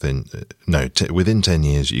 years, then within 10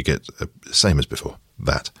 years you get same as before.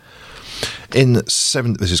 That.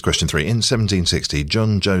 This is question 3. In 1760,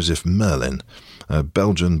 John Joseph Merlin, a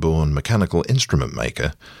Belgian-born mechanical instrument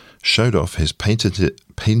maker, showed off his patented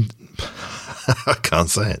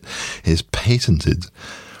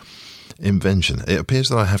invention. It appears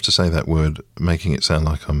that I have to say that word, making it sound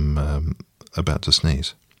like I'm about to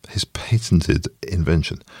sneeze. His patented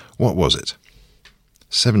invention. What was it?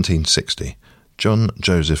 1760. John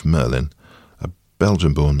Joseph Merlin, a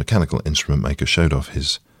Belgian-born mechanical instrument maker, showed off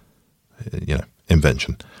his,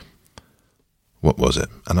 invention. What was it?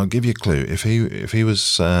 And I'll give you a clue. If he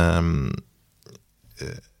was, I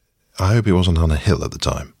hope he wasn't on a hill at the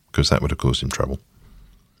time, because that would have caused him trouble.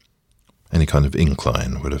 Any kind of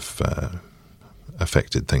incline would have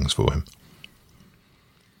affected things for him.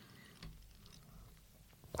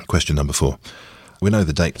 Question number 4. We know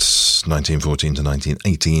the dates 1914 to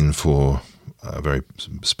 1918 for very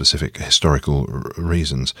specific historical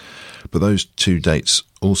reasons, but those two dates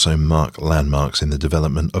also mark landmarks in the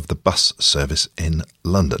development of the bus service in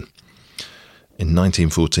London. In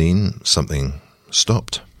 1914, something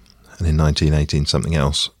stopped, and in 1918, something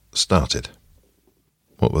else started.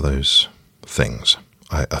 What were those things?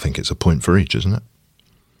 I think it's a point for each, isn't it?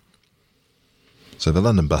 So the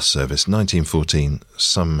London bus service, 1914,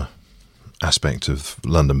 some aspect of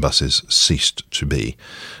London buses ceased to be,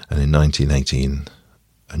 and in 1918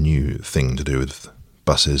 a new thing to do with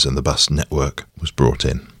buses and the bus network was brought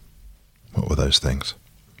in. What were those things?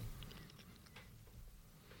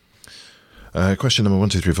 Question number 1,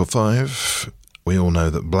 2, 3, 4, 5. We all know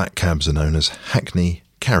that black cabs are known as Hackney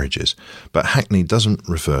carriages, but Hackney doesn't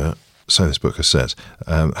refer, so this book has said,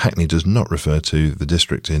 Hackney does not refer to the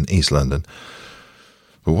district in East London,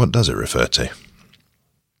 but what does it refer to?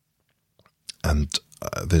 And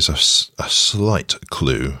there's a slight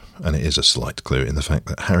clue, and it is a slight clue, in the fact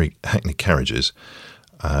that Hackney carriages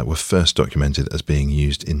were first documented as being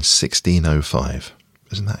used in 1605.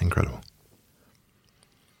 Isn't that incredible?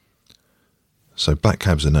 So black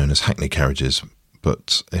cabs are known as hackney carriages,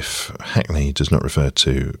 but if Hackney does not refer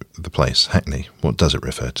to the place Hackney, what does it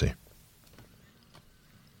refer to?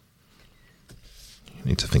 You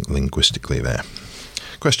need to think linguistically there.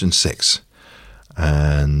 Question 6.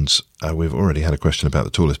 And we've already had a question about the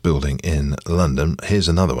tallest building in London. Here's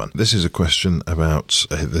another one. This is a question about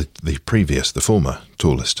the former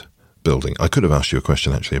tallest building. I could have asked you a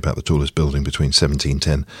question actually about the tallest building between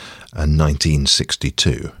 1710 and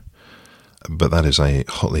 1962, but that is a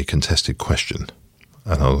hotly contested question,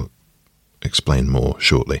 and I'll explain more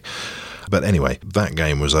shortly. But anyway, that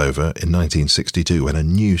game was over in 1962 when a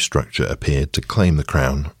new structure appeared to claim the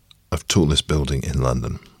crown of tallest building in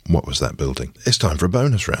London. What was that building? It's time for a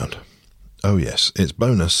bonus round. Oh yes, it's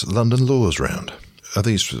bonus London Laws round. Are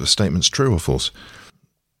these statements true or false?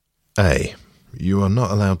 A. You are not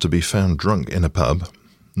allowed to be found drunk in a pub,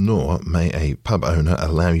 nor may a pub owner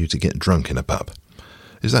allow you to get drunk in a pub.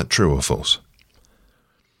 Is that true or false?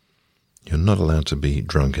 You're not allowed to be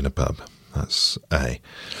drunk in a pub. That's A.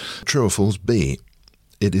 True or false? B.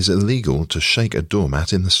 It is illegal to shake a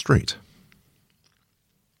doormat in the street.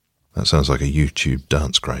 That sounds like a YouTube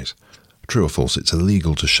dance craze. True or false? It's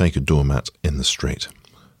illegal to shake a doormat in the street.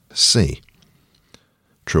 C.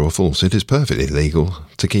 True or false? It is perfectly legal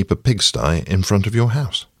to keep a pigsty in front of your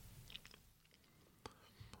house.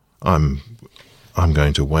 I'm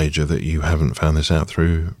going to wager that you haven't found this out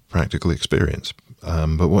through practical experience.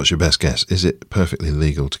 But what's your best guess? Is it perfectly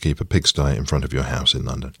legal to keep a pigsty in front of your house in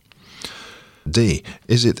London? D.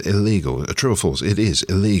 Is it illegal? True or false? It is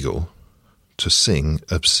illegal to sing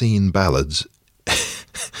obscene ballads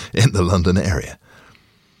in the London area.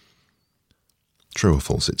 True or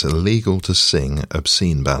false? It's illegal to sing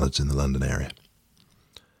obscene ballads in the London area.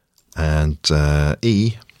 And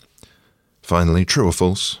E. Finally, true or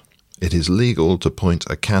false? It is legal to point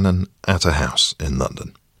a cannon at a house in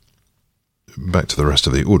London. Back to the rest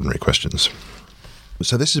of the ordinary questions.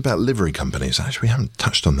 So this is about livery companies. Actually, we haven't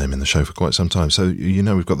touched on them in the show for quite some time. So, you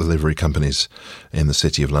know, we've got the livery companies in the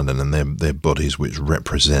City of London, and they're bodies which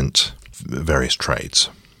represent various trades.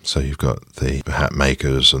 So you've got the hat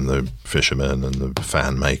makers and the fishermen and the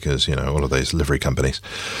fan makers, you know, all of those livery companies.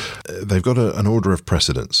 They've got an order of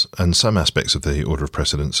precedence, and some aspects of the order of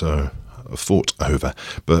precedence are fought over.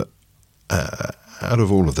 But out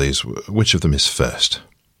of all of these, which of them is first?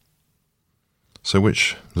 So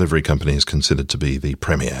which livery company is considered to be the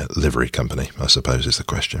premier livery company, I suppose, is the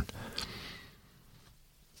question.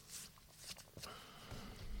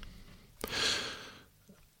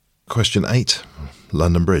 Question 8,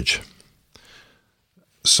 London Bridge.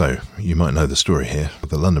 So, you might know the story here.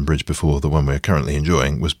 The London Bridge, before the one we're currently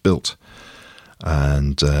enjoying, was built,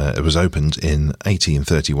 and it was opened in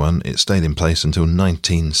 1831. It stayed in place until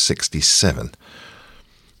 1967.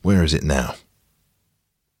 Where is it now?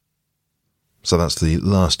 So that's the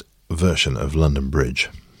last version of London Bridge.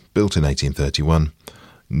 Built in 1831,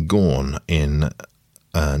 gone in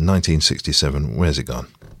 1967. Where's it gone?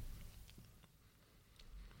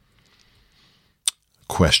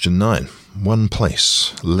 Question 9. One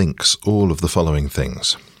place links all of the following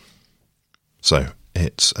things. So,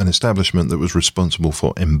 it's an establishment that was responsible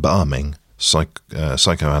for embalming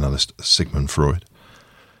psychoanalyst Sigmund Freud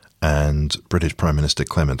and British Prime Minister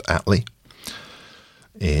Clement Attlee.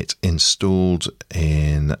 It installed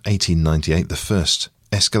in 1898 the first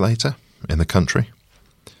escalator in the country,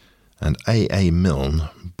 and A.A. Milne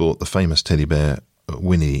bought the famous teddy bear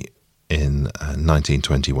Winnie in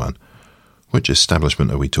 1921. Which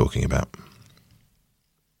establishment are we talking about?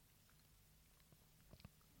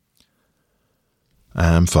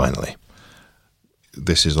 And finally,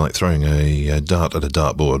 this is like throwing a dart at a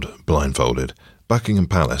dartboard blindfolded. Buckingham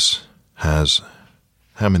Palace has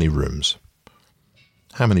how many rooms?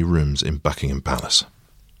 How many rooms in Buckingham Palace?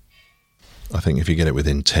 I think if you get it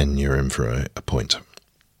within 10, you're in for a point.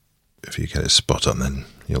 If you get it spot on, then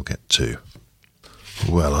you'll get 2.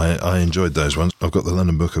 Well, I enjoyed those ones. I've got the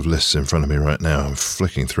London Book of Lists in front of me right now. I'm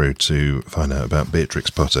flicking through to find out about Beatrix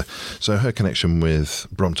Potter. So her connection with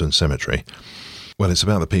Brompton Cemetery, well, it's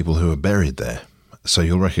about the people who are buried there. So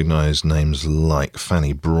you'll recognise names like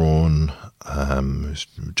Fanny Brawne,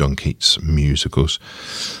 John Keats' muse, of course,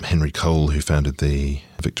 Henry Cole, who founded the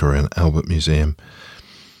Victoria and Albert Museum,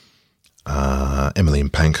 Emmeline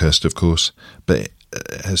Pankhurst, of course. But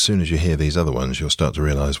as soon as you hear these other ones, you'll start to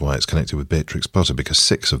realise why it's connected with Beatrix Potter, because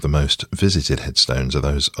 6 of the most visited headstones are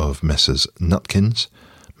those of Messrs. Nutkins,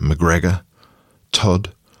 McGregor,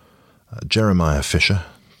 Todd, Jeremiah Fisher,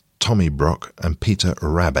 Tommy Brock, and Peter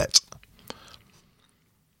Rabbett.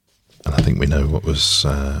 And I think we know what was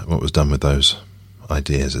done with those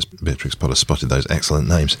ideas as Beatrix Potter spotted those excellent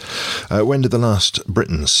names. When did the last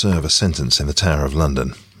Briton serve a sentence in the Tower of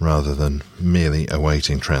London, rather than merely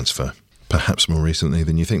awaiting transfer? Perhaps more recently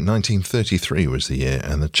than you think. 1933 was the year,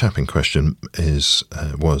 and the chap in question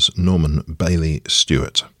was Norman Bailey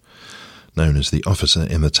Stewart, known as the Officer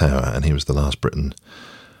in the Tower, and he was the last Briton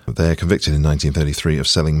there, convicted in 1933 of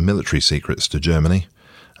selling military secrets to Germany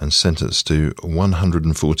and sentenced to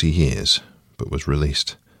 140 years, but was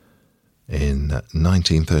released in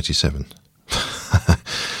 1937.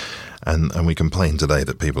 And we complain today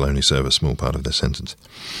that people only serve a small part of their sentence.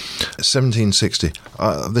 1760,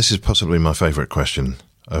 this is possibly my favourite question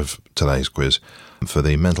of today's quiz, for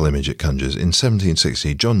the mental image it conjures. In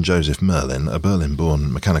 1760, John Joseph Merlin, a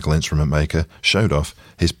Berlin-born mechanical instrument maker, showed off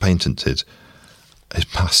his patented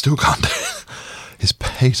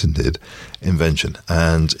invention,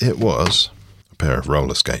 and it was a pair of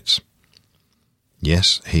roller skates.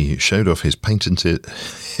 Yes, he showed off his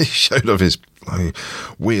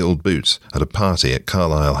wheeled boots at a party at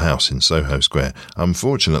Carlisle House in Soho Square.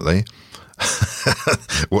 Unfortunately,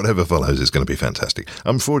 whatever follows is going to be fantastic.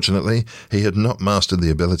 Unfortunately, he had not mastered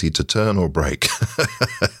the ability to turn or brake.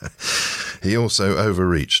 He also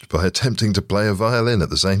overreached by attempting to play a violin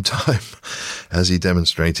at the same time as he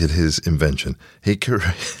demonstrated his invention. He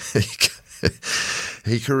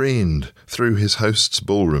careened through his host's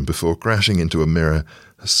ballroom before crashing into a mirror,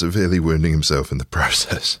 severely wounding himself in the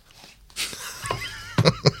process.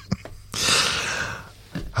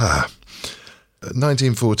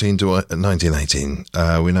 1914 to 1918.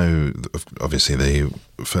 We know, obviously, the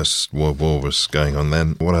First World War was going on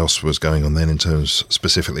then. What else was going on then in terms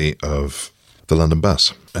specifically of the London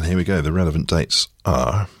bus? And here we go. The relevant dates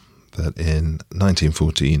are that in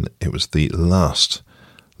 1914, it was the last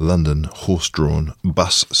London horse-drawn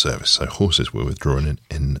bus service. So horses were withdrawn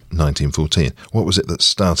in 1914. What was it that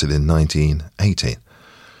started in 1918?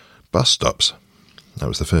 Bus stops. That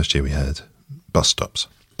was the first year we had bus stops.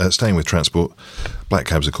 Staying with transport, black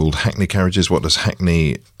cabs are called hackney carriages. What does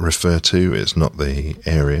hackney refer to? It's not the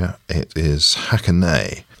area. It is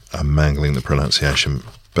Hackney. I'm mangling the pronunciation.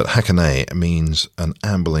 But Hackney means an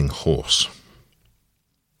ambling horse.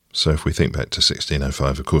 So if we think back to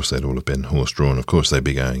 1605, of course they'd all have been horse-drawn. Of course they'd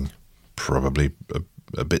be going probably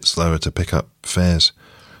a bit slower to pick up fares.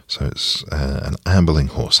 So it's an ambling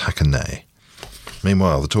horse, Hackney.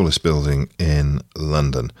 Meanwhile, the tallest building in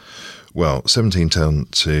London, well, 1710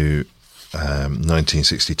 to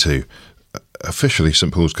 1962, officially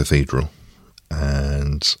St Paul's Cathedral.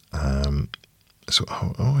 And so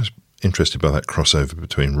I'm always interested by that crossover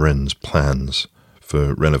between Wren's plans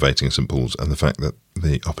for renovating St Paul's and the fact that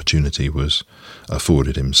the opportunity was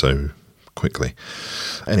afforded him so quickly.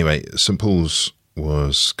 Anyway, St Paul's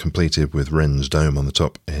was completed with Wren's dome on the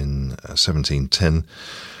top in 1710,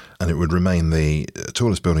 and it would remain the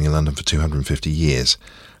tallest building in London for 250 years.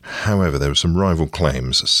 However, there were some rival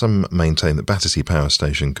claims. Some maintain that Battersea Power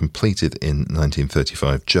Station, completed in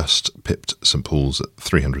 1935, just pipped St Paul's at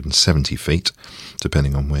 370 feet,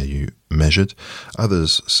 depending on where you measured.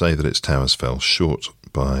 Others say that its towers fell short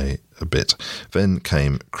by a bit. Then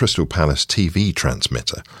came Crystal Palace TV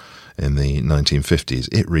transmitter. In the 1950s,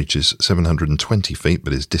 it reaches 720 feet,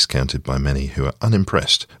 but is discounted by many who are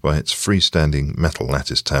unimpressed by its freestanding metal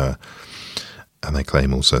lattice tower. And they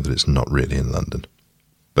claim also that it's not really in London.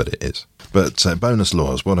 But it is. But bonus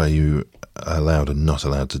laws, what are you allowed and not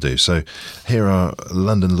allowed to do? So here are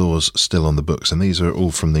London laws still on the books, and these are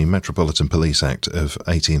all from the Metropolitan Police Act of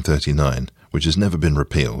 1839, which has never been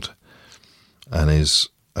repealed and is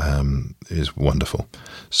wonderful.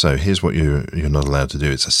 So here's what you're not allowed to do.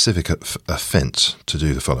 It's a civic offence to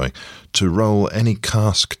do the following: to roll any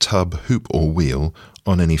cask, tub, hoop or wheel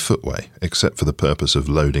on any footway, except for the purpose of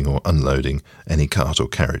loading or unloading any cart or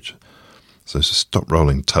carriage. So stop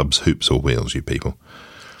rolling tubs, hoops or wheels, you people.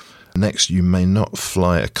 Next, you may not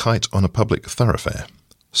fly a kite on a public thoroughfare,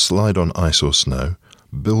 slide on ice or snow,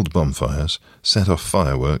 build bonfires, set off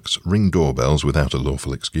fireworks, ring doorbells without a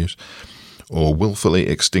lawful excuse, or willfully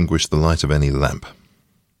extinguish the light of any lamp.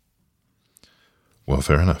 Well,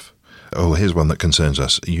 fair enough. Oh, here's one that concerns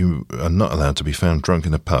us. You are not allowed to be found drunk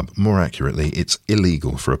in a pub. More accurately, it's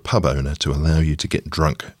illegal for a pub owner to allow you to get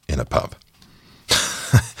drunk in a pub.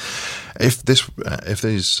 If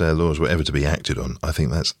these laws were ever to be acted on, I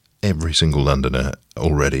think that's every single Londoner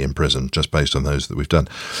already in prison, just based on those that we've done.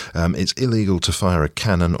 It's illegal to fire a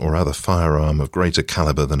cannon or other firearm of greater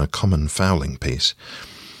calibre than a common fowling piece.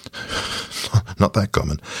 Not that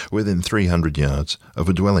common, within 300 yards of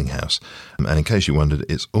a dwelling house. And in case you wondered,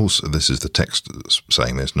 it's also, this is the text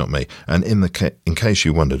saying this, not me, and in case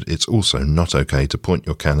you wondered, it's also not okay to point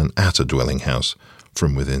your cannon at a dwelling house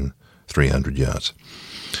from within 300 yards.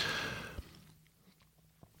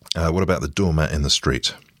 What about the doormat in the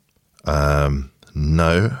street?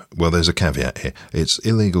 No. Well, there's a caveat here. It's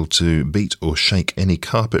illegal to beat or shake any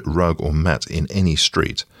carpet, rug or mat in any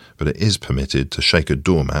street, but it is permitted to shake a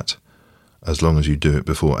doormat as long as you do it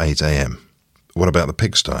before 8 a.m. What about the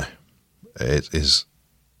pigsty? It is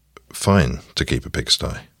fine to keep a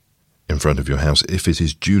pigsty in front of your house if it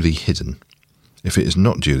is duly hidden. If it is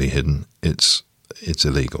not duly hidden, it's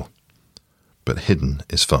illegal. But hidden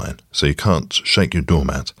is fine. So you can't shake your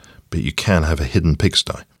doormat, but you can have a hidden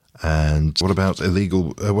pigsty. And what about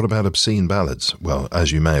obscene ballads? Well,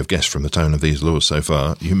 as you may have guessed from the tone of these laws so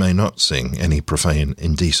far, you may not sing any profane,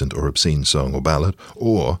 indecent or obscene song or ballad,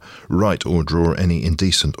 or write or draw any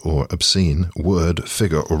indecent or obscene word,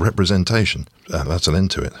 figure or representation. That's an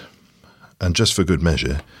end to it. And just for good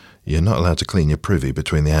measure, you're not allowed to clean your privy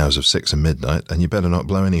between the hours of 6 and midnight, and you better not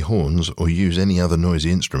blow any horns or use any other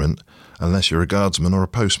noisy instrument unless you're a guardsman or a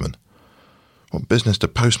postman. What business do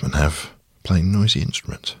postmen have playing noisy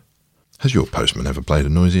instruments? Has your postman ever played a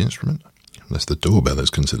noisy instrument? Unless the doorbell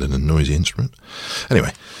is considered a noisy instrument.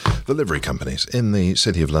 Anyway, the livery companies in the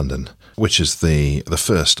City of London, which is the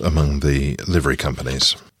first among the livery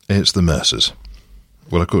companies, it's the Mercers.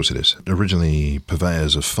 Well, of course it is. Originally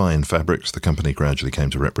purveyors of fine fabrics, the company gradually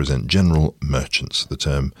came to represent general merchants. The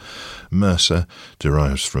term mercer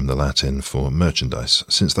derives from the Latin for merchandise.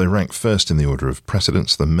 Since they rank first in the order of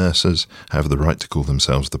precedence, the Mercers have the right to call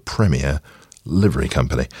themselves the premier livery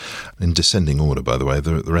company. In descending order, by the way,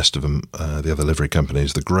 the rest of them, the other livery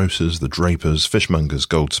companies, the grocers, the drapers, fishmongers,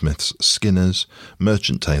 goldsmiths, skinners,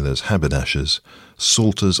 merchant tailors, haberdashers,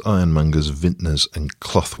 salters, ironmongers, vintners and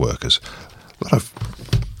cloth workers. A lot of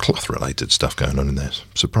cloth-related stuff going on in there.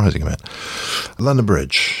 Surprising amount. London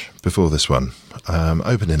Bridge, before this one,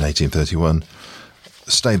 opened in 1831,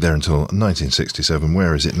 stayed there until 1967.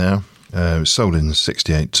 Where is it now? Sold in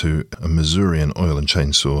 1968 to a Missourian oil and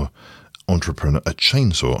chainsaw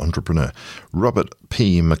entrepreneur, Robert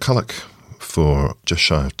P. McCulloch, for just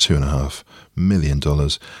shy of $2.5 million,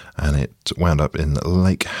 and it wound up in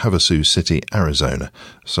Lake Havasu City, Arizona.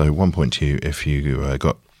 So 1 point to you if you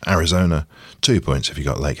got Arizona, 2 points if you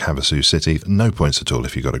got Lake Havasu City, no points at all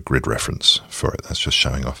if you got a grid reference for it. That's just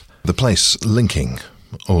showing off. The place linking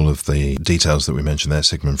all of the details that we mentioned there,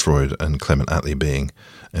 Sigmund Freud and Clement Attlee being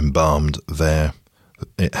embalmed there,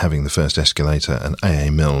 it having the first escalator, and A.A.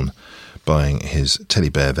 Milne buying his teddy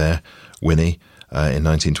bear there, Winnie, in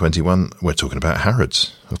 1921. We're talking about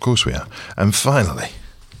Harrods. Of course we are. And finally,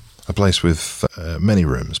 a place with many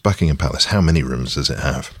rooms, Buckingham Palace. How many rooms does it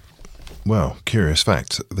have? Well, curious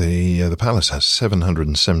fact, the palace has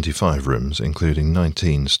 775 rooms, including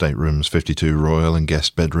 19 staterooms, 52 royal and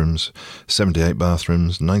guest bedrooms, 78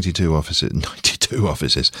 bathrooms, 92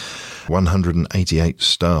 offices, 188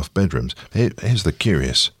 staff bedrooms. Here's the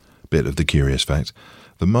curious bit of the curious fact.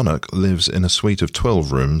 The monarch lives in a suite of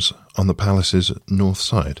 12 rooms on the palace's north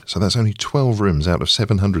side. So that's only 12 rooms out of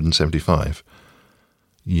 775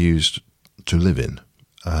 used to live in.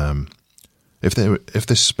 If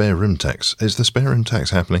this spare room tax, is the spare room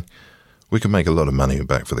tax happening? We can make a lot of money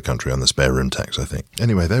back for the country on the spare room tax, I think.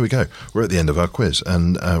 Anyway, there we go. We're at the end of our quiz,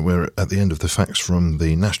 and we're at the end of the facts from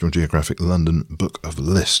the National Geographic London Book of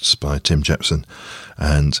Lists by Tim Jepson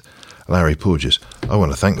and Larry Porges. I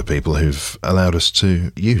want to thank the people who've allowed us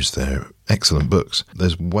to use their excellent books.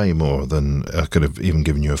 There's way more than I could have even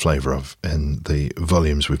given you a flavour of in the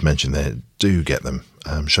volumes we've mentioned there. Do get them.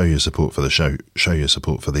 Show your support for the show. Show your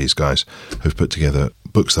support for these guys who've put together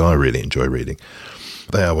books that I really enjoy reading.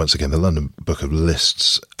 They are, once again, the London Book of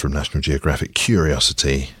Lists from National Geographic,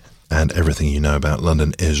 Curiosity, and Everything You Know About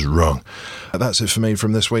London Is Wrong. That's it for me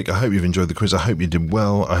from this week. I hope you've enjoyed the quiz. I hope you did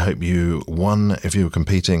well. I hope you won if you were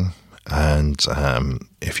competing. And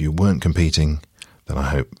if you weren't competing, then I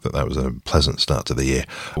hope that was a pleasant start to the year.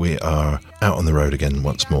 We are out on the road again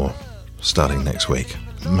once more, starting next week.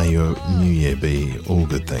 May your new year be all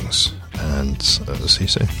good things, and see you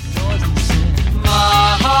soon.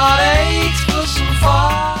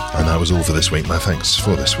 And that was all for this week. My thanks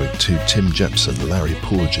for this week to Tim Jepson, Larry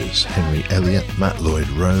Porges, Henry Elliott, Matt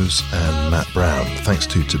Lloyd-Rose and Matt Brown. Thanks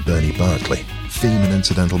to Bernie Bartley. Theme and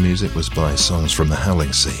incidental music was by Songs from the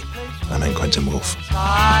Howling Sea. I'm Quentin Wolfe.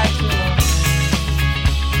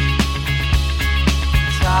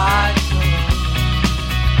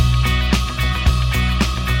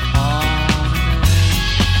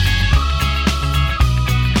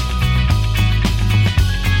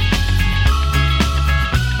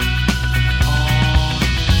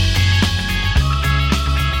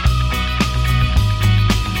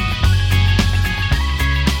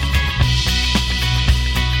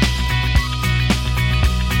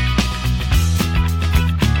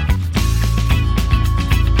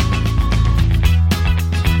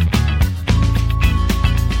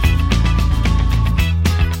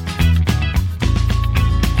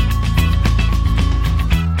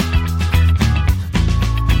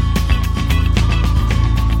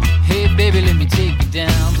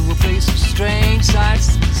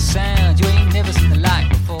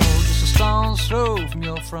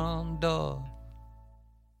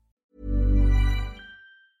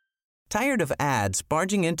 Tired of ads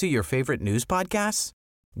barging into your favorite news podcasts?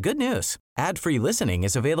 Good news. Ad-free listening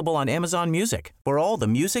is available on Amazon Music for all the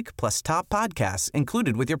music plus top podcasts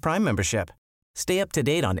included with your Prime membership. Stay up to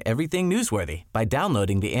date on everything newsworthy by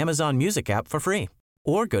downloading the Amazon Music app for free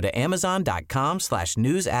or go to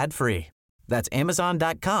amazon.com/news ad free. That's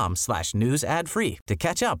amazon.com/news ad free to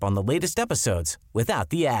catch up on the latest episodes without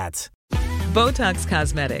the ads. Botox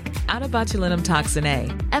Cosmetic, out of botulinum toxin A,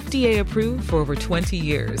 FDA approved for over 20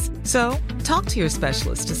 years. So, talk to your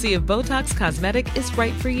specialist to see if Botox Cosmetic is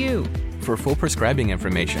right for you. For full prescribing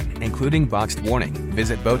information, including boxed warning,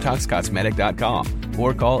 visit BotoxCosmetic.com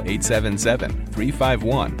or call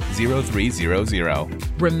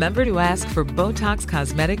 877-351-0300. Remember to ask for Botox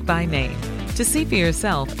Cosmetic by name. To see for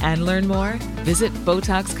yourself and learn more, visit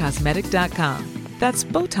BotoxCosmetic.com. That's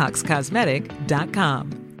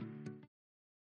BotoxCosmetic.com.